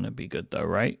year was going to be good, though,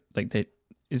 right? Like,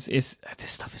 this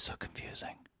stuff is so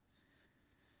confusing.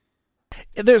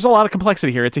 There's a lot of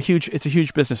complexity here. It's a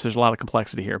huge business. There's a lot of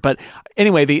complexity here. But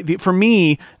anyway, for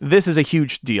me, this is a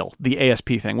huge deal, the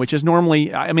ASP thing, which is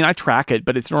normally, I mean, I track it,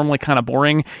 but it's normally kind of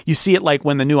boring. You see it like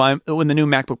when the new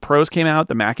MacBook Pros came out,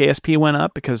 the Mac ASP went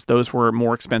up because those were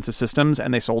more expensive systems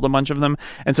and they sold a bunch of them.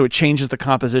 And so it changes the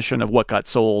composition of what got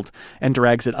sold and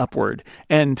drags it upward.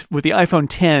 And with the iPhone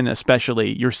 10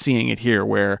 especially, you're seeing it here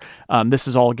where this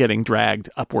is all getting dragged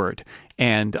upward.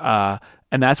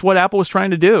 And that's what Apple was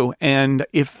trying to do. And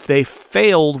if they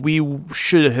failed, we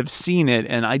should have seen it.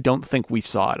 And I don't think we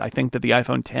saw it. I think that the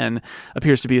iPhone 10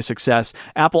 appears to be a success.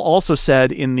 Apple also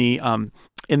said in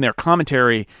their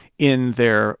commentary in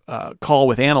their call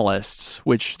with analysts,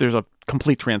 which there's a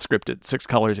complete transcript at 6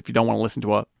 Colors. If you don't want to listen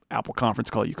to a Apple conference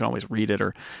call, you can always read it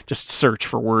or just search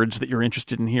for words that you're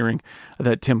interested in hearing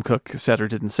that Tim Cook said or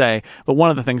didn't say. But one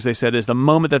of the things they said is the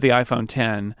moment that the iPhone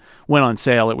 10 went on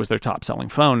sale, it was their top selling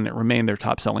phone, and it remained their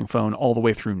top selling phone all the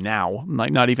way through now,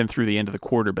 like not even through the end of the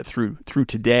quarter, but through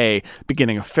today,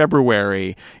 beginning of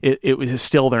February, it was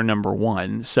still their number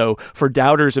one. So for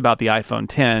doubters about the iPhone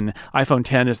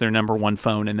 10 is their number one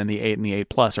phone, and then the 8 and the 8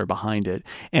 Plus are behind it.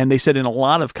 And they said in a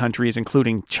lot of countries,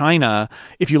 including China,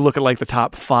 if you look at like the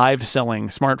top 5 selling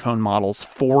smartphone models,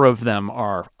 4 of them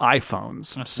are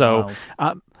iPhones. That's so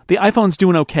the iPhone's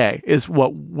doing okay, is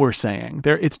what we're saying.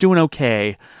 It's doing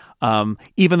okay,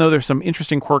 even though there's some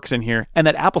interesting quirks in here. And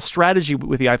that Apple's strategy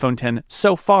with the iPhone 10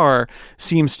 so far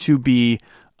seems to be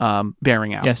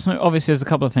bearing out. Yes, obviously there's a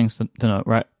couple of things to note,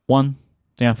 right? One,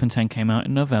 the iPhone 10 came out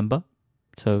in November,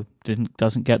 so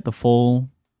doesn't get the full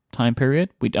time period.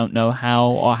 We don't know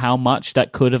how much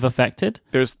that could have affected.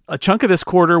 There's a chunk of this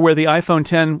quarter where the iPhone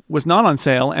 10 was not on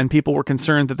sale, and people were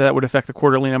concerned that would affect the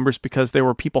quarterly numbers because there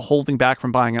were people holding back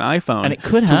from buying an iPhone, and it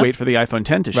could wait for the iPhone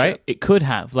 10 to ship. Right? It could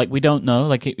have. Like, we don't know.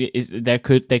 Like, there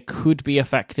could be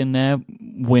effect in there.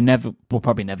 We're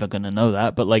probably never going to know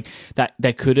that, but like that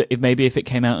there could, if it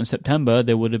came out in September,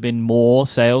 there would have been more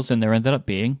sales than there ended up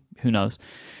being. Who knows?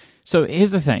 So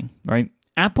here's the thing, right?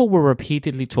 Apple were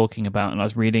repeatedly talking about, and I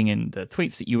was reading in the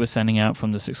tweets that you were sending out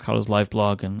from the 6 Colors Live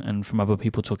blog and from other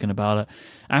people talking about it,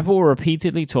 Apple were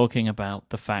repeatedly talking about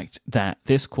the fact that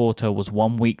this quarter was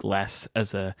 1 week less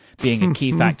as being a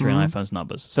key factor in iPhone's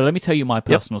numbers. So let me tell you my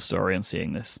personal story on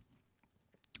seeing this.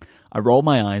 I roll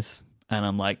my eyes and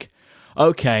I'm like,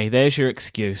 okay, there's your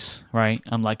excuse, right?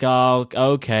 I'm like, oh,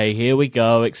 okay, here we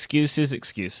go.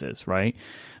 Excuses, right?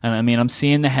 And I mean, I'm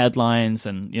seeing the headlines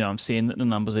and, I'm seeing that the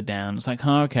numbers are down. It's like,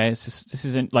 okay, this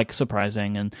isn't like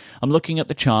surprising. And I'm looking at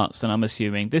the charts and I'm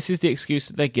assuming this is the excuse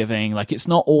that they're giving. Like, it's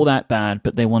not all that bad,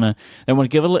 but they want to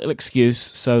give a little excuse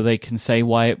so they can say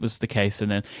why it was the case.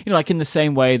 And then, like in the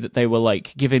same way that they were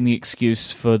like giving the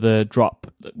excuse for the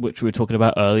drop, which we were talking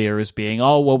about earlier, as being,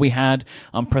 oh, well, we had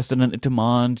unprecedented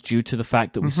demand due to the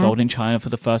fact that we sold in China for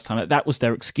the first time. That was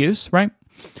their excuse, right?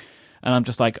 And I'm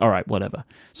just like, all right, whatever.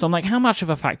 So I'm like, how much of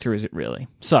a factor is it really?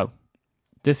 So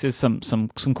this is some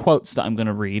quotes that I'm going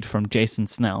to read from Jason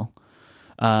Snell,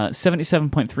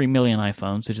 77.3 million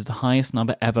iPhones, which is the highest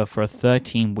number ever for a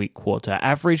 13-week quarter.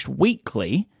 Averaged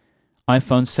weekly,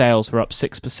 iPhone sales were up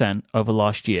 6% over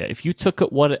last year. If you took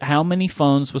at how many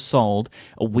phones were sold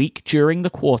a week during the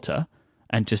quarter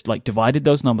and just like divided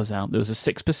those numbers out, there was a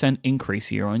 6%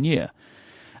 increase year on year.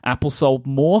 Apple sold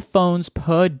more phones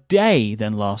per day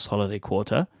than last holiday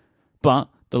quarter, but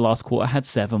the last quarter had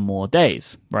 7 more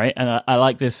days, right? And I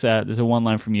like this. There's a one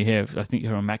line from you here. I think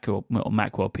you're on a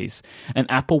Macworld piece.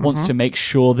 And Apple wants to make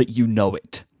sure that you know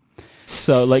it.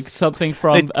 So like something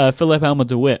from Philip Elmer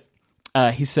DeWitt.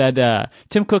 He said,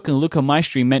 Tim Cook and Luca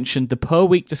Maestri mentioned the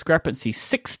per-week discrepancy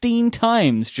 16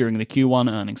 times during the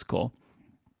Q1 earnings call.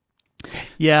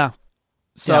 Yeah.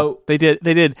 So they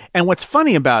did. And what's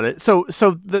funny about it, so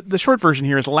the short version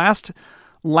here is last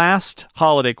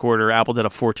holiday quarter, Apple did a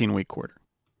 14-week quarter,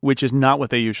 which is not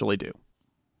what they usually do.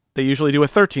 They usually do a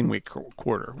 13-week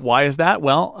quarter. Why is that?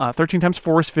 Well, 13 times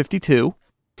 4 is 52.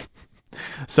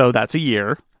 So that's a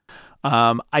year.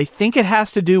 I think it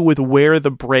has to do with where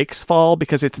the breaks fall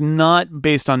because it's not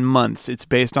based on months. It's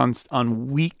based on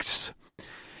weeks.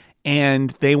 And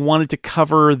they wanted to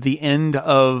cover the end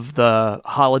of the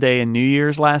holiday and New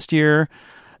Year's last year.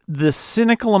 The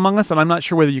cynical among us, and I'm not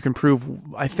sure whether you can prove,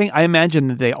 I imagine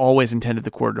that they always intended the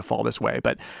quarter to fall this way.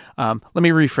 But let me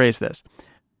rephrase this.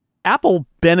 Apple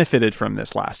benefited from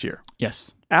this last year.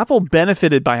 Yes. Apple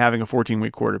benefited by having a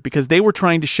 14-week quarter because they were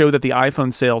trying to show that the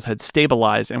iPhone sales had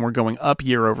stabilized and were going up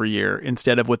year over year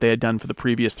instead of what they had done for the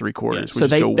previous 3 quarters,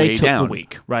 which is go way down. So they took the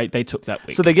week, right? They took that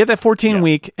week. So they get that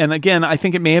 14-week, and again, I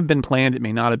think it may have been planned, it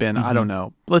may not have been, I don't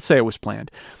know. Let's say it was planned.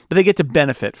 But they get to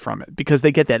benefit from it because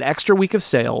they get that extra week of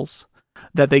sales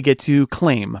that they get to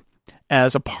claim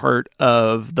as a part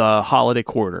of the holiday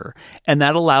quarter. And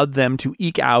that allowed them to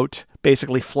eke out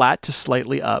basically flat to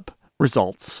slightly up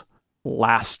results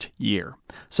last year.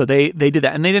 So they did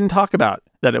that, and they didn't talk about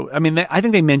that. I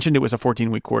think they mentioned it was a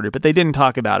 14-week quarter, but they didn't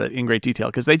talk about it in great detail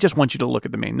because they just want you to look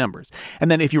at the main numbers.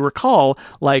 And then if you recall,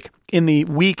 like in the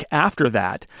week after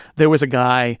that, there was a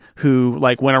guy who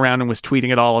like went around and was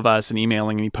tweeting at all of us and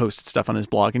emailing, and he posted stuff on his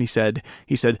blog, and he said,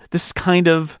 this is kind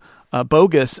of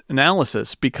bogus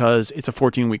analysis because it's a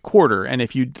 14-week quarter. And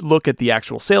if you look at the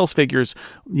actual sales figures,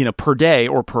 per day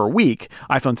or per week,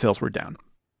 iPhone sales were down.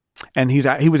 And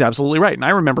he was absolutely right. And I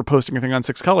remember posting a thing on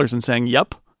 6 Colors and saying,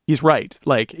 yep, he's right.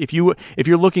 Like if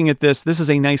you're looking at this is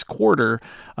a nice quarter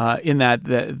in that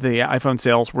the iPhone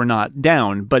sales were not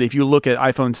down. But if you look at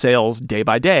iPhone sales day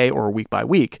by day or week by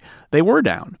week, they were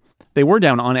down. They were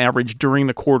down on average during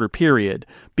the quarter period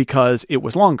because it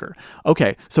was longer.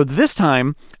 Okay, so this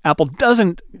time, Apple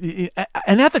doesn't...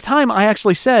 And at the time, I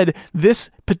actually said this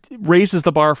raises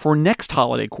the bar for next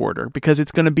holiday quarter because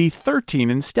it's going to be 13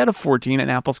 instead of 14,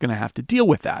 and Apple's going to have to deal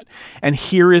with that. And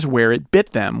here is where it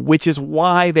bit them, which is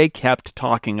why they kept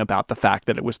talking about the fact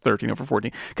that it was 13 over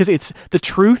 14. Because the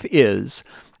truth is,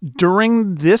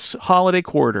 during this holiday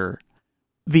quarter,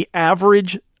 the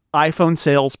average iPhone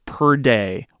sales per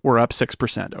day were up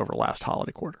 6% over last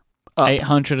holiday quarter.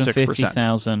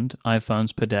 850,000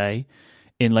 iPhones per day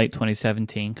in late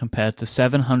 2017 compared to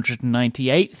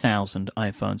 798,000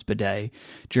 iPhones per day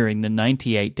during the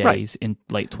 98 days in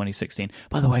late 2016.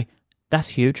 By the way, that's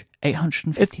huge.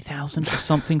 850,000 of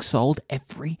something sold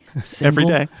every single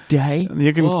day.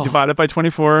 You can divide it by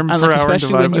 24 per hour, especially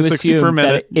divide when it you by 60 per assume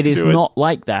minute. that it is not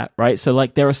like that, right? So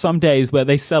like there are some days where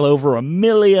they sell over 1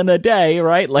 million a day,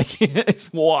 right? Like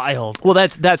it's wild. Well,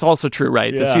 that's also true,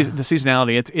 right? Yeah. The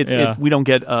seasonality, we don't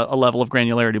get a level of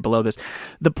granularity below this.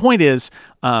 The point is,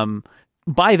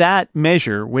 by that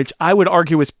measure, which I would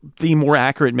argue is the more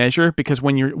accurate measure, because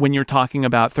when you're talking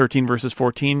about 13 versus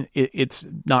 14, it's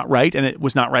not right, and it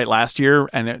was not right last year,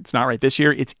 and it's not right this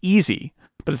year. It's easy,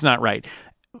 but it's not right.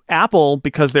 Apple,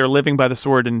 because they're living by the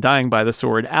sword and dying by the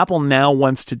sword, Apple now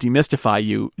wants to demystify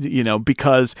you,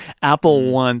 because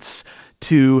Apple wants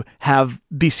to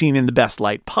be seen in the best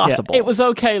light possible. Yeah, it was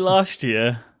okay last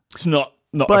year. It's not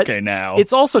but okay now.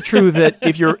 It's also true that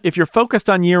if you're focused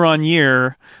on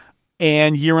year,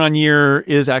 and year on year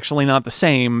is actually not the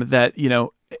same, that,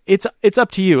 it's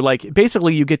up to you. Like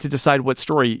basically you get to decide what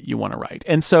story you want to write.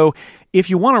 And so if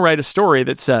you want to write a story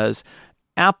that says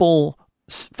Apple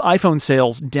iPhone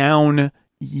sales down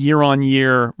year on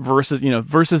year versus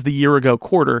the year ago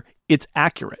quarter, it's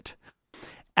accurate.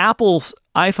 Apple's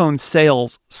iPhone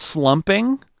sales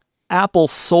slumping, Apple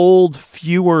sold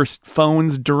fewer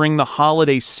phones during the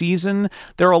holiday season.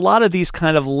 There are a lot of these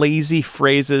kind of lazy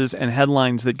phrases and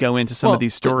headlines that go into some of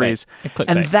these stories.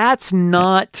 And that's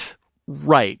not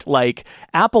right. Like,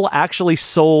 Apple actually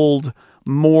sold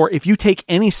more. If you take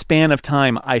any span of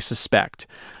time, I suspect,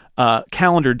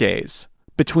 calendar days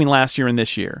between last year and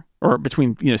this year, or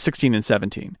between 16 and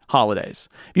 17 holidays.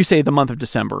 If you say the month of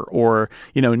December, or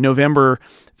November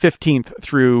 15th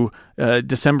through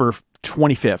December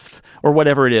 25th, or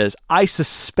whatever it is, I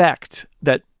suspect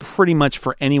that pretty much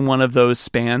for any one of those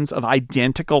spans of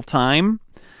identical time,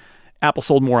 Apple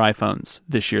sold more iPhones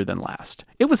this year than last.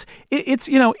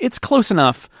 It's close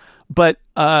enough, but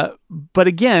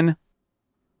again,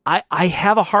 I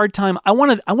have a hard time. I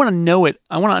want to know it.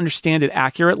 I want to understand it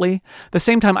accurately. At the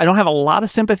same time, I don't have a lot of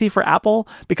sympathy for Apple,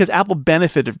 because Apple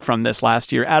benefited from this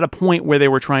last year at a point where they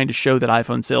were trying to show that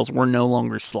iPhone sales were no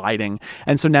longer sliding.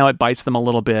 And so now it bites them a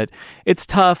little bit. It's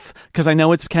tough because I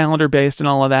know it's calendar based and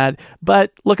all of that,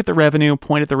 but look at the revenue,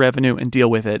 point at the revenue, and deal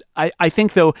with it. I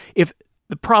think, though, if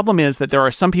the problem is that there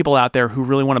are some people out there who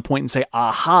really want to point and say,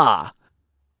 aha,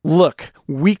 look,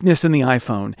 weakness in the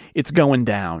iPhone, it's going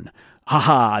down.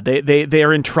 Haha, they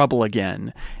are in trouble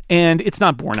again. And it's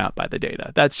not borne out by the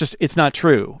data. That's just, it's not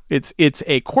true. It's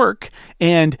a quirk.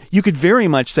 And you could very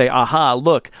much say, aha,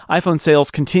 look, iPhone sales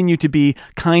continue to be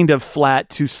kind of flat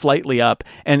to slightly up,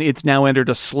 and it's now entered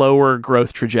a slower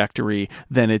growth trajectory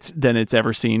than it's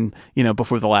ever seen,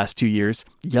 before the last 2 years.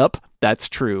 Yup, that's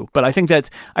true. But I think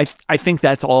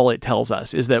that's all it tells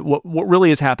us, is that what really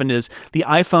has happened is the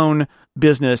iPhone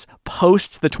business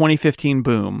post the 2015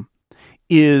 boom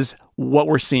is what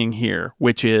we're seeing here,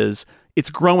 which is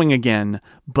it's growing again,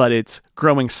 but it's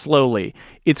growing slowly.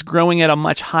 It's growing at a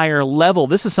much higher level.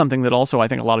 This is something that also I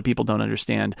think a lot of people don't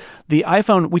understand. The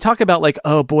iPhone, we talk about like,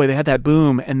 oh boy, they had that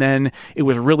boom, and then it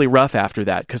was really rough after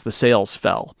that because the sales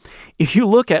fell. If you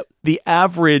look at the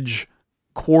average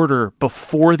quarter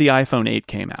before the iPhone 8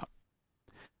 came out,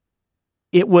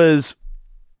 it was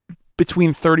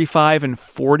between 35 and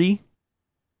 40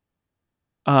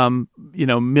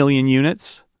 million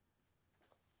units.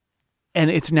 And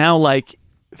it's now like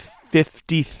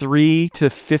 53 to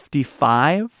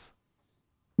 55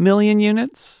 million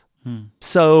units.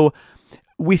 So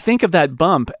we think of that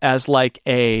bump as like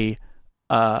a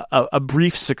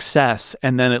brief success,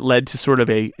 and then it led to sort of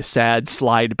a sad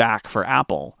slide back for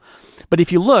Apple. But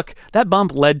if you look, that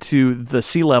bump led to the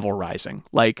sea level rising.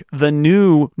 Like the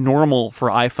new normal for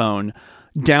iPhone,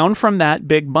 down from that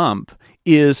big bump,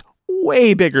 is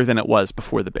way bigger than it was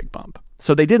before the big bump.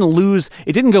 So they didn't lose,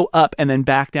 it didn't go up and then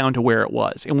back down to where it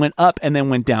was. It went up and then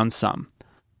went down some.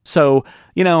 So,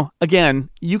 again,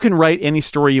 you can write any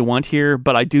story you want here,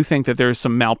 but I do think that there's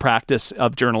some malpractice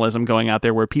of journalism going out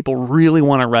there where people really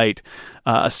want to write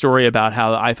a story about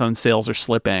how iPhone sales are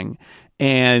slipping,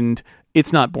 and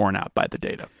it's not borne out by the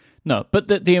data. No,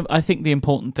 but I think the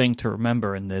important thing to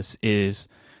remember in this is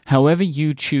however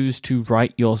you choose to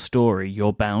write your story,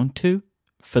 you're bound to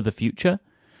for the future.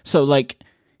 So, like,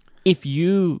 if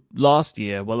you last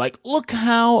year were like, look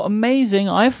how amazing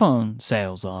iPhone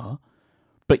sales are,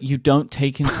 but you don't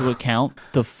take into account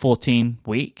the 14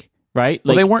 week, right?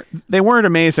 Like, well, they weren't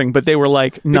amazing, but they were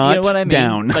like not you know what I mean?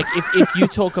 Down. Like if you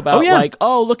talk about like,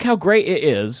 oh, look how great it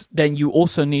is, then you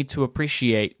also need to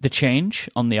appreciate the change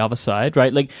on the other side,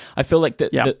 right? Like I feel like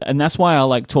that, and that's why I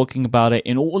like talking about it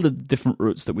in all of the different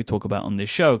routes that we talk about on this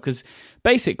show, because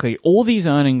basically all these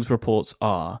earnings reports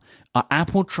are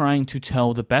Apple trying to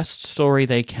tell the best story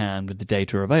they can with the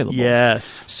data available.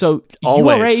 Yes. So you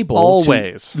are able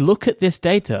to look at this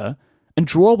data and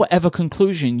draw whatever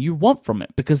conclusion you want from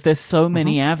it, because there's so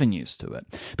many avenues to it.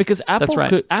 Because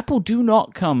Apple do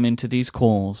not come into these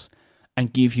calls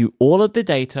and give you all of the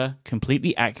data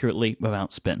completely accurately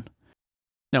without spin.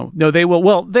 No, they will.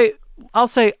 Well, I'll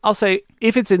say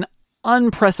if it's an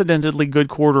unprecedentedly good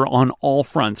quarter on all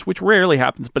fronts, which rarely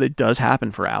happens, but it does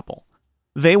happen for Apple,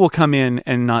 they will come in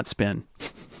and not spin.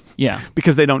 Yeah.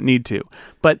 Because they don't need to.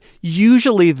 But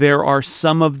usually there are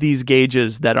some of these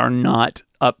gauges that are not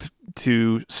up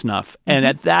to snuff.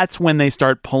 And that's when they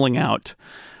start pulling out.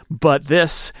 But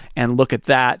this, and look at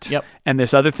that, and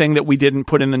this other thing that we didn't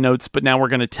put in the notes, but now we're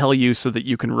going to tell you so that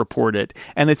you can report it.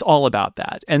 And it's all about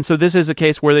that. And so this is a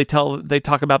case where they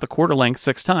talk about the quarter length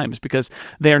 6 times, because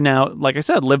they are now, like I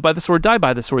said, live by the sword, die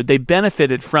by the sword. They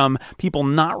benefited from people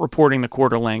not reporting the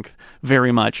quarter length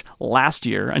very much last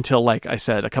year until, like I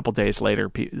said, a couple days later,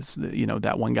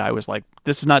 that one guy was like,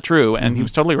 this is not true. And he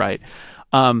was totally right.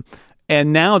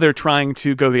 And now they're trying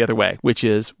to go the other way, which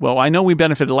is, well, I know we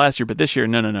benefited last year, but this year,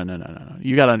 no.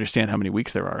 You got to understand how many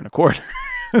weeks there are in a quarter.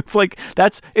 It's like,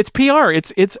 it's PR.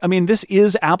 This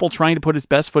is Apple trying to put its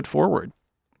best foot forward.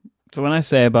 So when I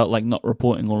say about like not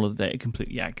reporting all of the data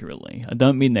completely accurately, I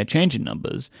don't mean they're changing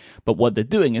numbers, but what they're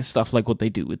doing is stuff like what they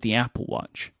do with the Apple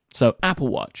Watch. So Apple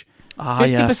Watch.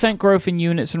 50% growth in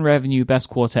units and revenue, best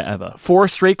quarter ever. 4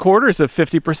 straight quarters of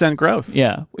 50% growth.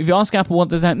 Yeah. If you ask Apple what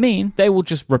does that mean, they will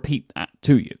just repeat that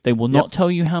to you. They will not tell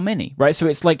you how many, right? So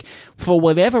it's like, for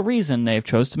whatever reason, they've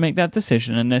chose to make that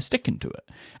decision and they're sticking to it.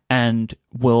 And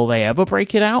will they ever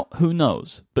break it out? Who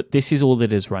knows? But this is all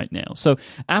it is right now. So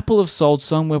Apple have sold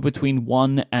somewhere between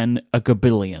 1 and a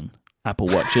gabillion Apple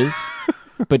Watches.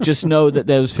 But just know that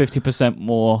there was 50%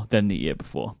 more than the year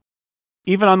before.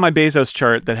 Even on my Bezos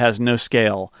chart that has no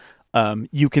scale,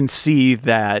 you can see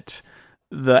that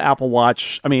the Apple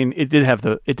Watch, I mean, it did have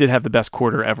the best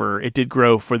quarter ever. It did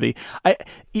grow for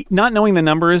not knowing the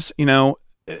numbers,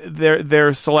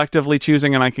 they're selectively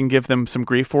choosing, and I can give them some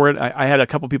grief for it. I had a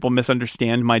couple people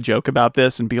misunderstand my joke about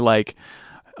this and be like,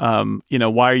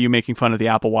 why are you making fun of the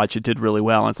Apple Watch? It did really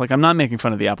well. And it's like, I'm not making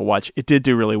fun of the Apple Watch. It did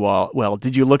do really well.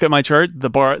 Did you look at my chart?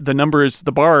 The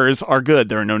bars are good.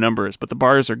 There are no numbers, but the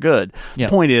bars are good.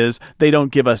 Yep. Point is, they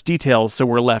don't give us details, so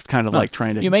we're left kind of like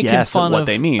trying to guess at what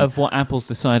they mean. Of what Apple's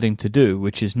deciding to do,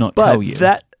 which is not tell you.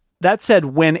 That said,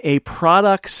 when a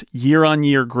product's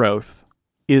year-on-year growth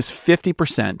is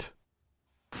 50%,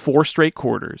 4 straight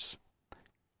quarters,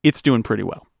 it's doing pretty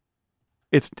well.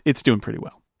 It's doing pretty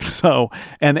well. So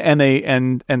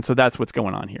and so that's what's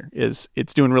going on here. Is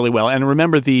it's doing really well. And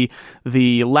remember, the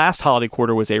last holiday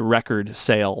quarter was a record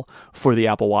sale for the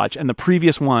Apple Watch, and the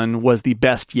previous one was the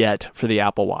best yet for the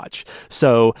Apple Watch.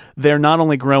 So they're not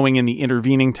only growing in the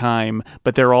intervening time,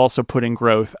 but they're also putting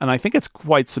growth, and I think it's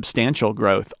quite substantial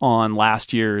growth on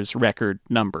last year's record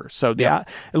number. So it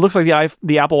looks like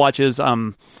the Apple Watch is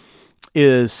more,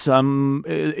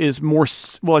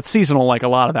 well, it's seasonal like a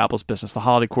lot of Apple's business. The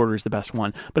holiday quarter is the best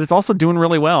one, but it's also doing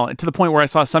really well, to the point where I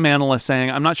saw some analysts saying,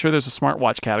 I'm not sure there's a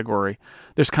smartwatch category.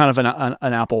 There's kind of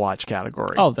an Apple Watch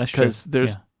category. Oh, that's true. Because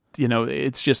there's,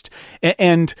 it's just,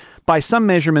 and by some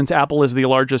measurements, Apple is the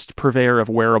largest purveyor of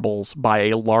wearables by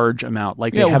a large amount.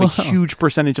 Like they have a huge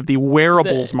percentage of the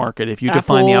wearables market if you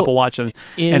define the Apple Watch and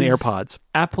AirPods.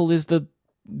 Apple is the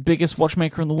biggest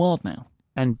watchmaker in the world now.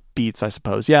 And Beats, I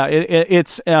suppose. Yeah,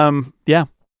 it's it's all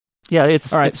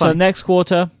right. It's so next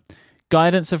quarter,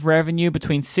 guidance of revenue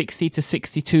between 60 to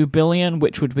 62 billion,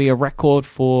 which would be a record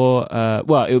for it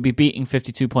would be beating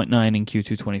 52.9 in Q2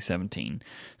 2017.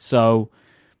 So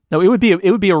no, it would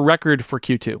be a record for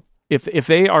Q2 if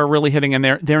they are really hitting, and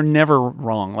they're never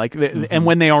wrong. Like and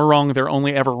when they are wrong, they're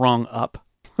only ever wrong up.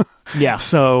 Yeah.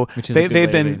 So they've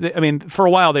been. I mean, for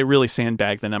a while they really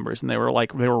sandbagged the numbers, and they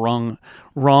were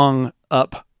wrong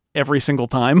up every single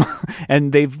time,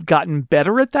 and they've gotten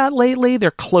better at that lately.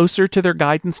 They're closer to their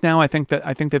guidance now. I think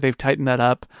that they've tightened that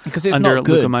up because it's under not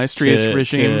good Luca Maestri's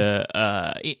regime.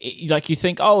 Like you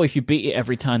think, oh, if you beat it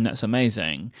every time, that's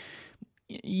amazing.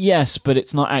 Yes, but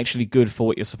it's not actually good for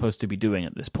what you're supposed to be doing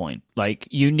at this point. Like,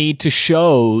 you need to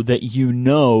show that you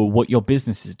know what your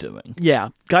business is doing. Yeah.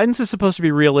 Guidance is supposed to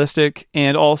be realistic,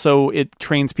 and also it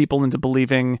trains people into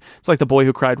believing, it's like The Boy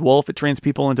Who Cried Wolf, it trains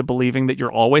people into believing that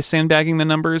you're always sandbagging the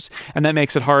numbers, and that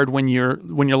makes it hard when you're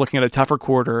looking at a tougher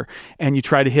quarter and you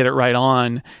try to hit it right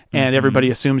on, and everybody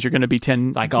assumes you're going to be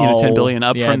 10 billion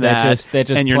up from that,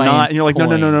 and you're not, and you're like,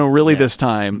 no, really this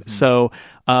time. So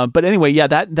but anyway,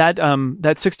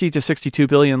 that 60 to 62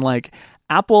 billion, like,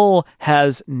 Apple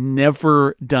has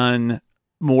never done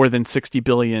more than 60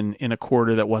 billion in a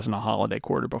quarter that wasn't a holiday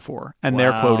quarter before, and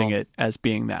they're quoting it as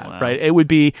being that. Right? It would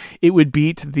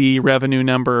beat the revenue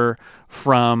number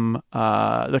from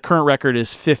the current record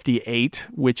is 58,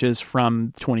 which is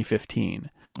from 2015.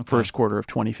 First quarter of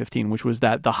 2015, which was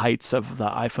the heights of the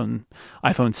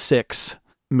iPhone 6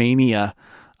 mania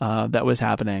that was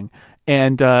happening.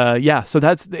 And so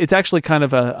it's actually kind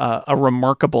of a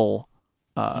remarkable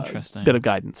bit of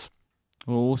guidance.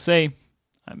 Well, we'll see.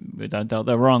 I doubt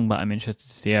they're wrong, but I'm interested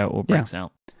to see how it all breaks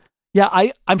out.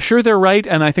 Yeah, I'm sure they're right,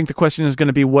 and I think the question is going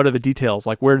to be, what are the details?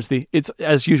 Like, it's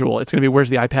as usual, it's going to be, where's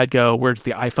the iPad go? Where's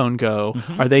the iPhone go?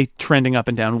 Are they trending up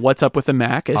and down? What's up with the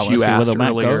Mac, as you asked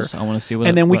earlier? I want to see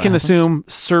and then we can assume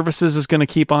services is going to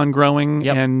keep on growing,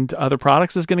 and other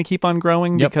products is going to keep on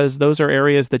growing, because those are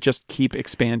areas that just keep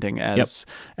expanding as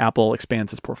Apple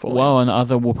expands its portfolio. Well, and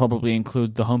other will probably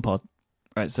include the HomePod,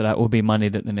 right? So that will be money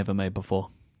that they never made before.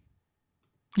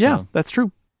 Yeah, that's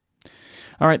true.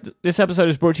 All right, this episode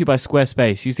is brought to you by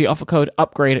Squarespace. Use the offer code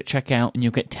UPGRADE at checkout and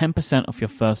you'll get 10% off your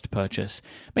first purchase.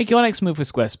 Make your next move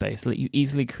with Squarespace. Let you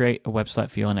easily create a website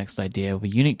for your next idea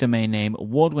with a unique domain name,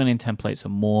 award-winning templates,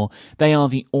 and more. They are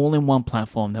the all-in-one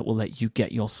platform that will let you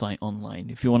get your site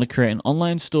online. If you want to create an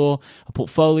online store, a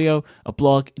portfolio, a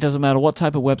blog, it doesn't matter what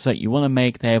type of website you want to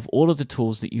make, they have all of the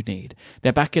tools that you need. They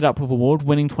back it up with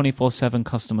award-winning 24/7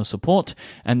 customer support,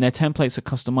 and their templates are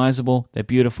customizable. They're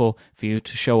beautiful for you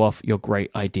to show off your great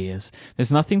great ideas.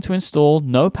 There's nothing to install,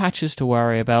 no patches to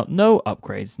worry about, no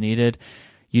upgrades needed.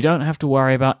 You don't have to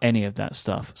worry about any of that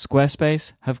stuff.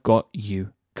 Squarespace have got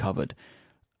you covered.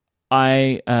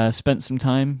 I spent some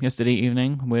time yesterday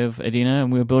evening with Adina,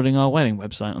 and we were building our wedding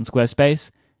website on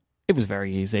Squarespace. It was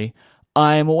very easy.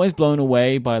 I'm always blown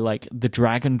away by like the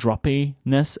drag and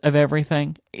droppiness of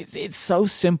everything. It's so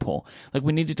simple. Like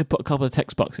we needed to put a couple of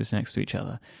text boxes next to each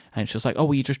other, and it's just like, oh,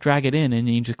 well, you just drag it in, and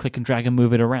you just click and drag and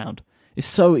move it around. It's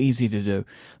so easy to do.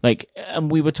 Like, and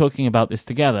we were talking about this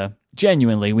together.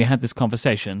 Genuinely, we had this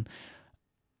conversation.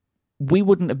 We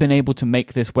wouldn't have been able to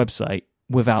make this website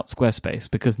without Squarespace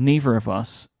because neither of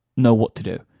us know what to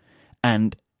do,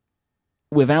 and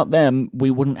without them, we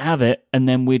wouldn't have it, and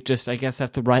then we'd just, I guess,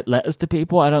 have to write letters to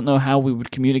people. I don't know how we would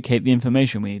communicate the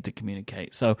information we need to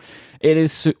communicate. So it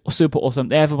is super awesome.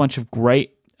 They have a bunch of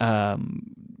great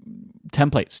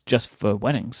templates just for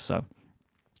weddings, so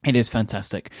it is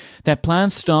fantastic. Their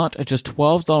plans start at just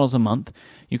 $12 a month.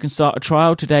 You can start a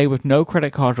trial today with no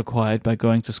credit card required by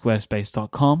going to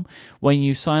squarespace.com. When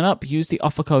you sign up, use the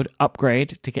offer code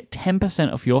UPGRADE to get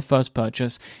 10% off your first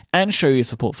purchase and show your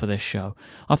support for this show.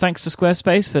 Our thanks to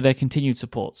Squarespace for their continued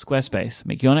support. Squarespace,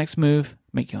 make your next move,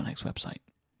 make your next website.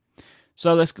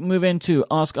 So let's move into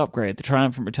Ask Upgrade, the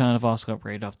triumphant return of Ask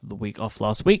Upgrade after the week off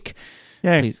last week.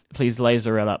 Yay. Please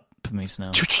laser it up for me,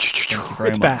 Snell. Thank you very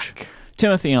much. Back.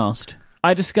 Timothy asked,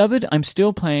 I discovered I'm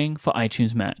still paying for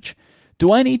iTunes Match.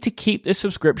 Do I need to keep this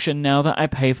subscription now that I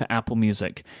pay for Apple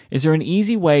Music? Is there an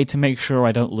easy way to make sure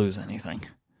I don't lose anything?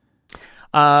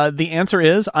 The answer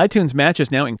is iTunes Match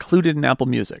is now included in Apple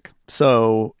Music.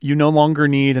 So you no longer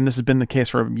need, and this has been the case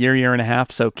for a year and a half,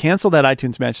 so cancel that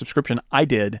iTunes Match subscription. I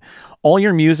did. All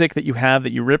your music that you have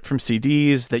that you ripped from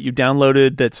CDs, that you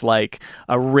downloaded that's like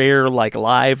a rare like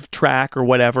live track or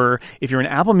whatever, if you're an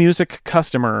Apple Music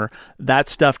customer, that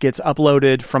stuff gets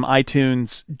uploaded from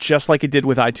iTunes just like it did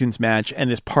with iTunes Match and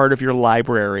is part of your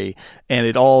library, and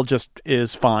it all just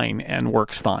is fine and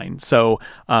works fine. So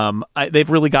they've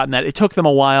really gotten that. It took them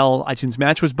a while. iTunes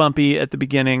Match was bumpy at the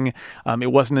beginning.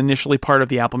 It wasn't initially part of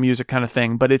the Apple Music kind of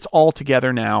thing, but it's all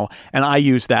together now, and I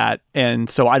use that, and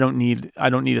so I don't need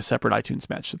a separate iTunes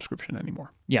Match subscription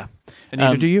anymore. Yeah, and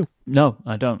neither do you. No,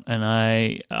 I don't, and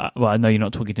I know you're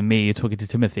not talking to me; you're talking to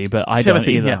Timothy, but I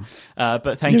Timothy, don't either. Yeah.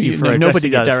 But thank you for addressing nobody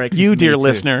it does. directly. You, to dear me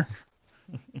listener,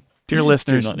 dear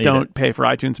listeners, don't pay for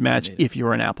iTunes Match if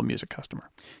you're an Apple Music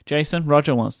customer. Jason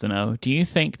Roger wants to know: do you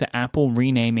think that Apple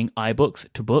renaming iBooks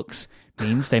to Books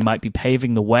means they might be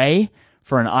paving the way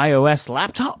for an iOS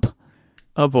laptop?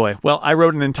 Oh boy. Well, I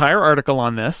wrote an entire article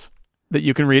on this that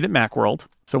you can read at Macworld,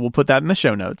 so we'll put that in the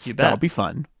show notes. That'll be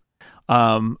fun.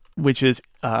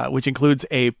 Which includes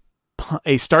a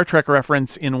Star Trek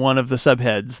reference in one of the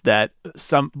subheads that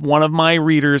one of my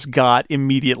readers got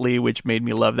immediately, which made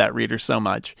me love that reader so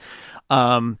much.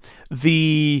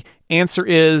 The answer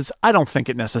is, I don't think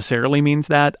it necessarily means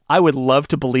that. I would love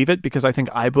to believe it because I think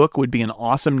iBook would be an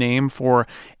awesome name for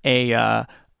an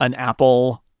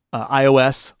Apple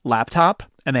iOS laptop,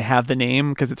 and they have the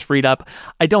name because it's freed up.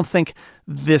 I don't think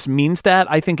this means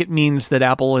that. I think it means that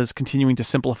Apple is continuing to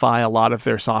simplify a lot of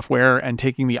their software and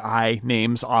taking the I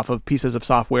names off of pieces of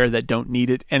software that don't need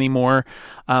it anymore.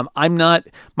 My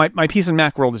piece in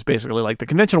Macworld is basically like the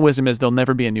conventional wisdom is there'll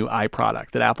never be a new I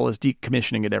product, that Apple is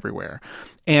decommissioning it everywhere.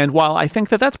 And while I think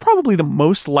that that's probably the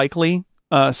most likely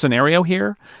scenario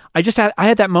here, I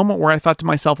had that moment where I thought to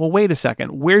myself, well, wait a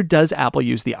second, where does Apple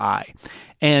use the I?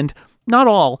 And not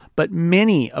all, but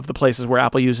many of the places where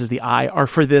Apple uses the I are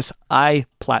for this I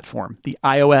platform, the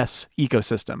iOS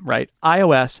ecosystem, right?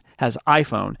 iOS has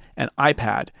iPhone and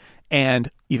iPad and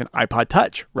even iPod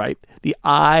Touch, right? The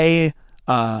I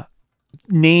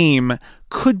name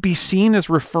could be seen as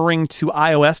referring to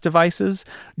iOS devices,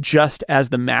 just as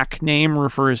the Mac name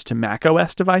refers to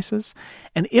macOS devices.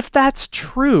 And if that's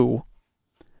true,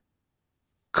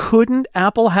 couldn't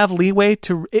Apple have leeway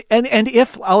to, and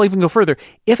if, I'll even go further,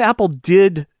 if Apple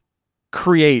did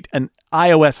create an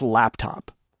iOS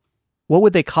laptop, what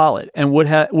would they call it? And would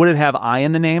it have I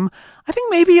in the name? I think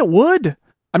maybe it would.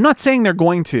 I'm not saying they're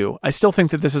going to. I still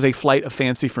think that this is a flight of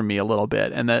fancy for me a little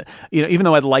bit, and that, even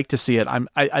though I'd like to see it,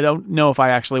 I don't know if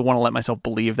I actually want to let myself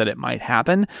believe that it might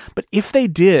happen. But if they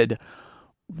did,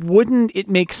 wouldn't it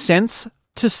make sense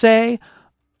to say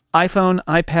iPhone,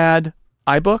 iPad,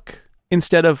 iBook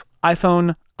instead of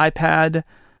iPhone, iPad,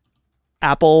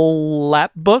 Apple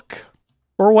Lapbook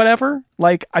or whatever?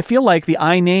 Like, I feel like the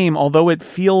I name, although it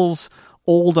feels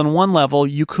old on one level,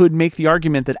 you could make the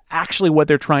argument that actually what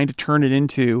they're trying to turn it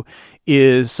into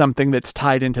is something that's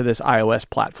tied into this iOS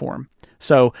platform.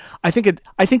 So I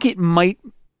think it might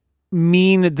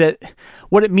mean that.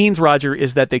 What it means, Roger,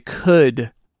 is that they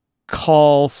could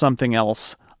call something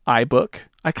else iBook.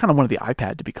 I kind of wanted the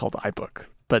iPad to be called iBook,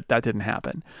 but that didn't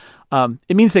happen.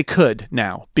 It means they could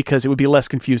now, because it would be less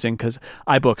confusing, because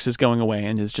iBooks is going away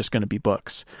and is just going to be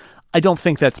books. I don't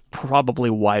think that's probably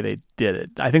why they did it.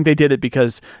 I think they did it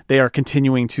because they are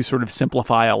continuing to sort of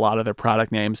simplify a lot of their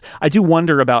product names. I do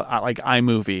wonder about like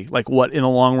iMovie, like what in the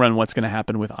long run, what's going to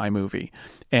happen with iMovie,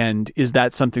 and is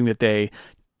that something that they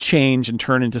change and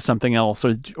turn into something else,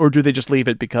 or do they just leave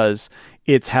it because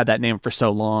it's had that name for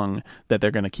so long that they're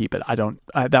going to keep it?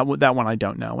 That one I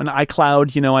don't know. And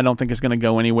iCloud, I don't think is going to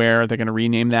go anywhere. They're going to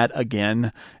rename that again.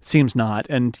 It seems not.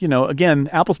 And again,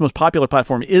 Apple's most popular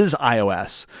platform is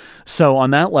iOS, so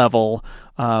on that level,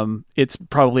 it's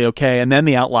probably okay. And then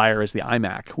the outlier is the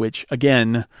iMac, which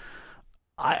again,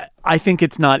 I think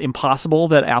it's not impossible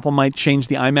that Apple might change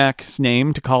the iMac's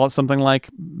name to call it something like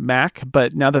Mac,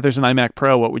 but now that there's an iMac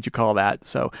Pro, what would you call that?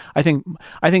 So I think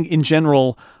in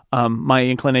general, my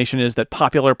inclination is that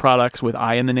popular products with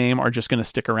I in the name are just going to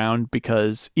stick around,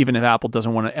 because even if Apple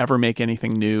doesn't want to ever make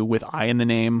anything new with I in the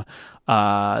name,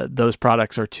 those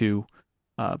products are too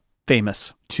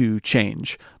famous to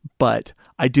change. But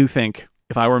I do think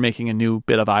if I were making a new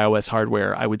bit of iOS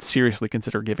hardware, I would seriously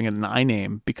consider giving it an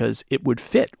iName, because it would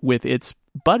fit with its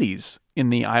buddies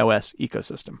in the iOS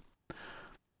ecosystem.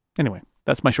 Anyway,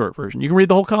 that's my short version. You can read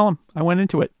the whole column. I went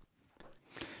into it.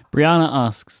 Brianna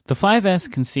asks, the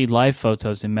 5S can see live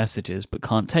photos in messages but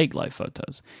can't take live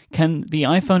photos. Can the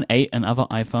iPhone 8 and other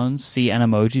iPhones see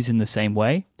Animojis in the same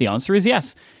way? The answer is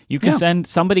yes. You can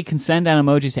somebody can send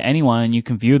Animojis to anyone and you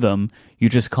can view them. You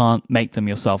just can't make them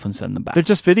yourself and send them back. They're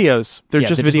just videos. They're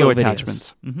just video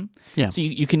attachments. Mm-hmm. Yeah. So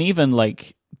you can even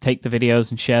take the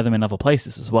videos and share them in other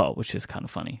places as well, which is kind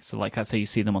of funny. So that's how you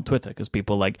see them on Twitter, because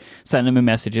people send them in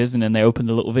messages and then they open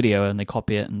the little video and they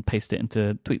copy it and paste it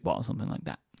into Tweetbot or something like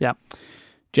that. Yeah.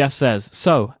 Jeff says,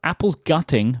 so Apple's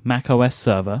gutting macOS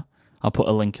server. I'll put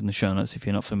a link in the show notes if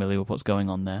you're not familiar with what's going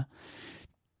on there.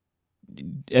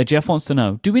 Jeff wants to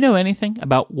know, do we know anything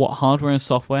about what hardware and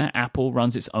software Apple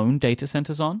runs its own data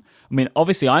centers on? I mean,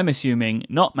 obviously I'm assuming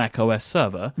not macOS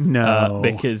server. No.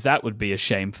 Because that would be a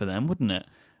shame for them, wouldn't it?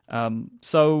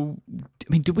 So, I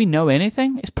mean, do we know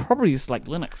anything? It's probably just like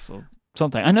Linux or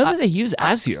something. I know that they use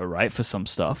Azure, right, for some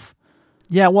stuff.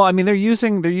 Yeah, well, I mean, they're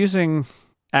using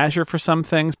Azure for some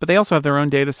things, but they also have their own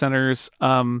data centers.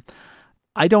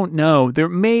 I don't know.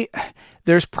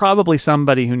 There's probably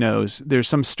somebody who knows. There's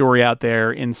some story out there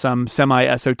in some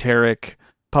semi-esoteric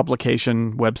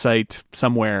publication website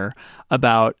somewhere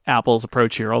about Apple's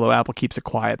approach here, although Apple keeps it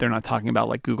quiet. They're not talking about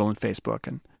like Google and Facebook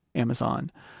and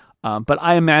Amazon. But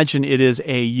I imagine it is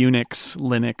a Unix,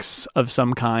 Linux of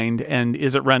some kind. And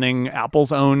is it running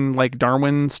Apple's own like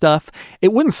Darwin stuff?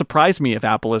 It wouldn't surprise me if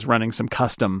Apple is running some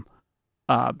custom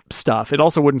stuff. It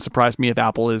also wouldn't surprise me if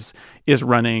Apple is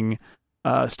running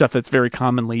stuff that's very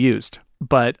commonly used.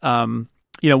 But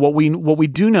what we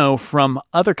do know from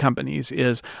other companies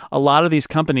is a lot of these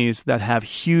companies that have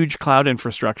huge cloud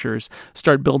infrastructures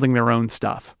start building their own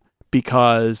stuff,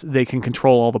 because they can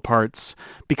control all the parts,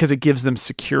 because it gives them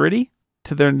security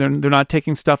to they're not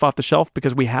taking stuff off the shelf.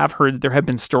 Because we have heard, there have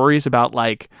been stories about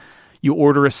like you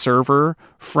order a server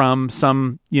from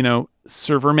some,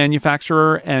 server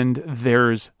manufacturer and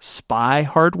there's spy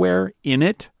hardware in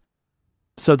it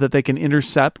so that they can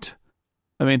intercept.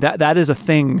 I mean, that is a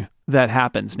thing that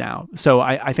happens now. So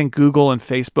I think Google and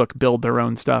Facebook build their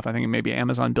own stuff. I think maybe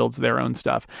Amazon builds their own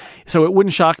stuff. So it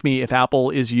wouldn't shock me if Apple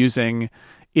is using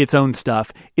its own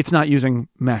stuff. It's not using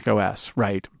Mac OS,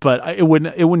 right? But it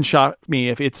wouldn't shock me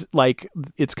if it's like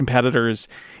its competitors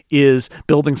is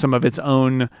building some of its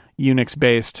own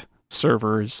Unix-based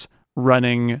servers,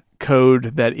 running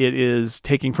code that it is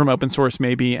taking from open source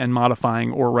maybe and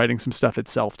modifying, or writing some stuff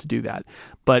itself to do that.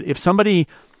 But if somebody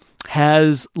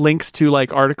has links to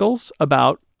like articles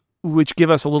about which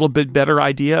give us a little bit better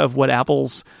idea of what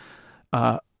Apple's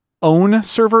own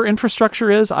server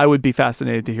infrastructure is, I would be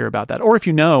fascinated to hear about that. Or if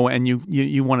you know and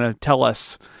you want to tell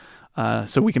us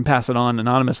so we can pass it on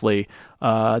anonymously,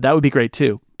 that would be great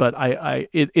too. But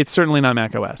it's certainly not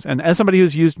Mac OS. And as somebody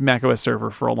who's used Mac OS Server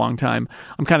for a long time,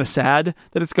 I'm kind of sad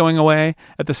that it's going away.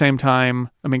 At the same time,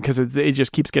 I mean, because it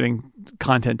just keeps getting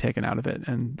content taken out of it.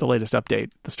 And the latest update,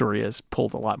 the story is,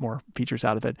 pulled a lot more features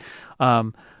out of it.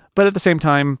 But at the same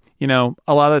time, a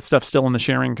lot of that stuff's still in the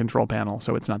sharing control panel,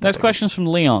 so it's not that There's big. questions from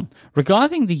Leon.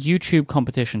 Regarding the YouTube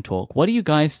competition talk, what do you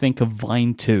guys think of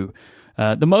Vine 2?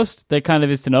 The most there kind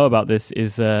of is to know about this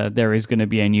is there is going to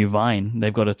be a new Vine.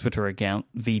 They've got a Twitter account,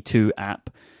 V2 app.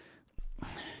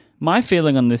 My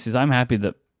feeling on this is I'm happy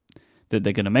that that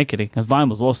they're going to make it, because Vine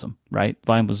was awesome, right?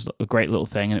 Vine was a great little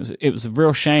thing, and it was a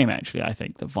real shame, actually, I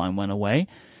think, that Vine went away.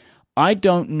 I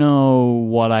don't know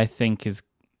what I think is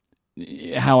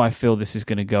how I feel this is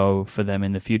going to go for them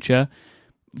in the future.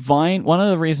 Vine, one of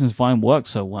the reasons Vine worked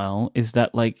so well is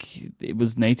that like it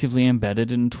was natively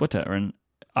embedded in Twitter, and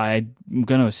I'm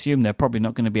going to assume they're probably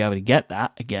not going to be able to get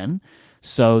that again.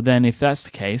 So then if that's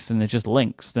the case, then they're just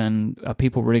links. Then are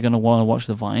people really going to want to watch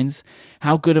the Vines?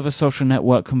 How good of a social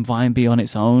network can Vine be on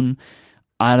its own?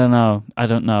 I don't know.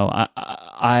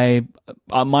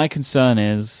 My concern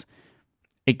is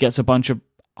it gets a bunch of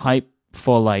hype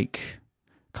for like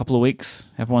a couple of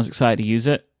weeks. Everyone's excited to use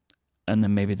it, and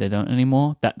then maybe they don't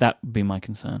anymore. That would be my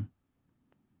concern.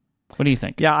 What do you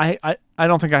think? Yeah, I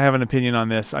don't think I have an opinion on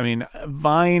this. I mean,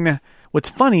 Vine... What's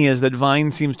funny is that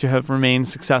Vine seems to have remained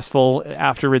successful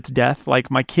after its death. Like,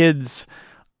 my kids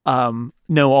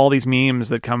know all these memes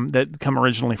that come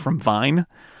originally from Vine.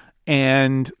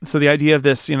 And so the idea of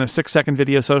this, 6-second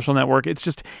video social network, it's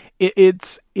just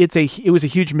it was a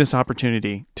huge missed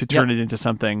opportunity to turn it into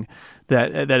something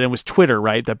that it was Twitter,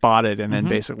 right, that bought it and then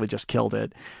basically just killed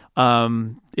it.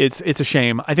 It's a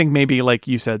shame. I think maybe, like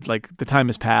you said, like the time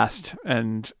has passed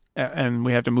and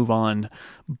we have to move on.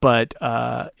 But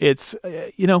it's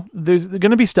there's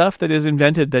going to be stuff that is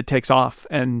invented that takes off,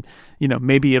 and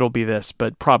maybe it'll be this,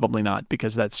 but probably not,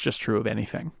 because that's just true of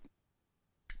anything.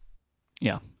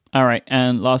 Yeah. All right,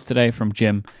 and last today from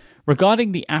Jim.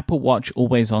 Regarding the Apple Watch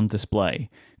always-on display,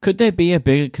 could there be a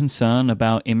bigger concern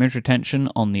about image retention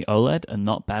on the OLED and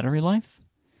not battery life?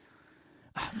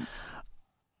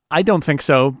 I don't think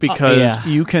so, because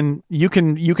you can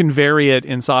vary it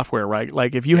in software, right?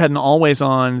 Like if you had an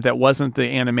always-on that wasn't the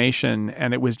animation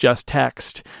and it was just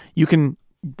text,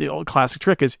 the old classic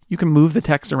trick is you can move the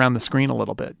text around the screen a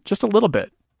little bit, just a little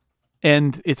bit.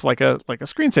 And it's like a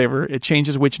screensaver. It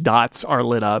changes which dots are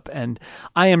lit up, and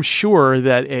I am sure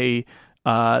that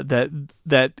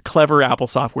that clever Apple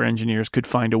software engineers could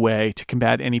find a way to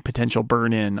combat any potential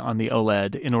burn-in on the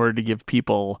OLED in order to give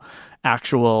people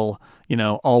actual,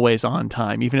 always on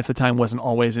time, even if the time wasn't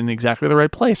always in exactly the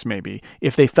right place, maybe,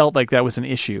 if they felt like that was an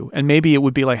issue. And maybe it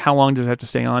would be like, how long does it have to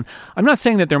stay on? I'm not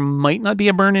saying that there might not be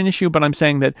a burn-in issue, but I'm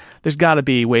saying that there's got to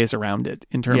be ways around it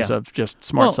in terms of just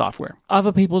smart software.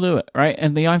 Other people do it, right?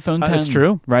 And the iPhone 10... That's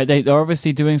true. Right? They're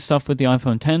obviously doing stuff with the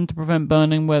iPhone 10 to prevent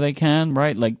burning where they can,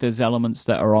 right? Like there's elements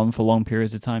that are on for long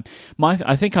periods of time.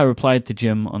 I think I replied to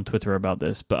Jim on Twitter about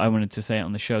this, but I wanted to say it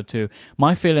on the show too.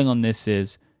 My feeling on this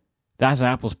is that's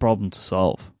Apple's problem to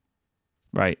solve.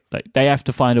 Right, like they have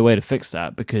to find a way to fix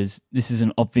that, because this is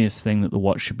an obvious thing that the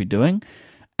watch should be doing,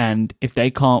 and if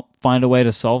they can't find a way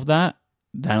to solve that,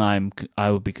 then I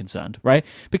would be concerned, right?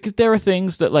 Because there are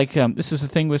things that like this is the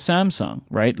thing with Samsung,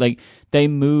 right? Like they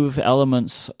move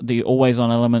elements, the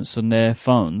always-on elements on their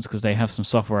phones, because they have some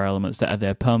software elements that are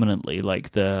there permanently,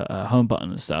 like the home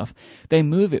button and stuff. They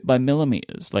move it by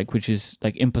millimeters, like which is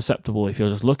like imperceptible if you're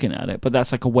just looking at it. But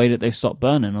that's like a way that they stop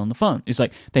burning on the phone. It's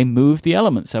like they move the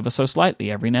elements ever so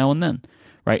slightly every now and then.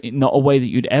 Right, not a way that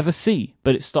you'd ever see,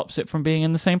 but it stops it from being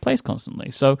in the same place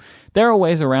constantly. So there are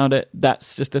ways around it.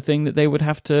 That's just a thing that they would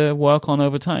have to work on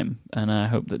over time, and I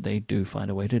hope that they do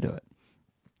find a way to do it.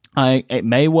 It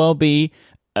may well be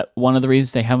one of the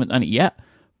reasons they haven't done it yet,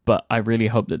 but I really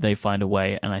hope that they find a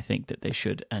way, and I think that they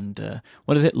should. And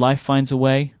what is it? Life finds a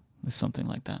way? It's something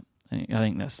like that. I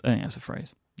think that's a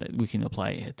phrase that we can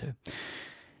apply it here too.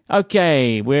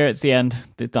 Okay, it's the end.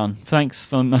 It's done. Thanks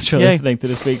so much for listening to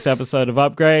this week's episode of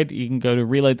Upgrade. You can go to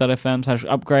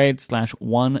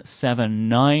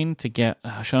relay.fm/upgrade/179 to get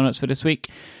show notes for this week.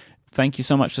 Thank you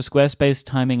so much to Squarespace,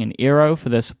 Timing, and Eero for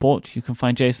their support. You can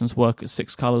find Jason's work at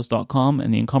sixcolors.com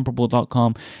and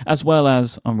theincomparable.com, as well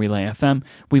as on Relay FM.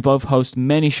 We both host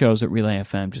many shows at Relay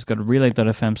FM. Just go to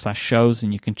relay.fm/shows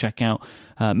and you can check out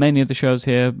many of the shows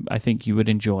here. I think you would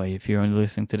enjoy. If you're only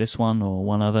listening to this one or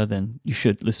one other, then you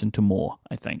should listen to more,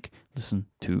 I think. Listen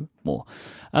to more.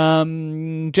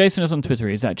 Jason is on Twitter.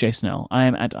 He's at JasonL. I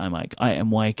am at iMyke.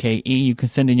 IMYKE. You can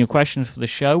send in your questions for the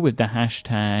show with the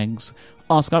hashtags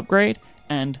Ask Upgrade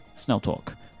and Snell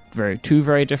Talk. Two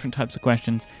very different types of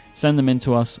questions. Send them in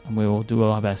to us, and we will do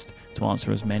our best to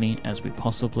answer as many as we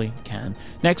possibly can.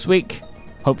 Next week,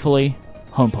 hopefully,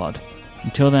 HomePod.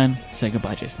 Until then, say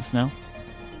goodbye, Jason Snell.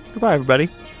 Goodbye, everybody.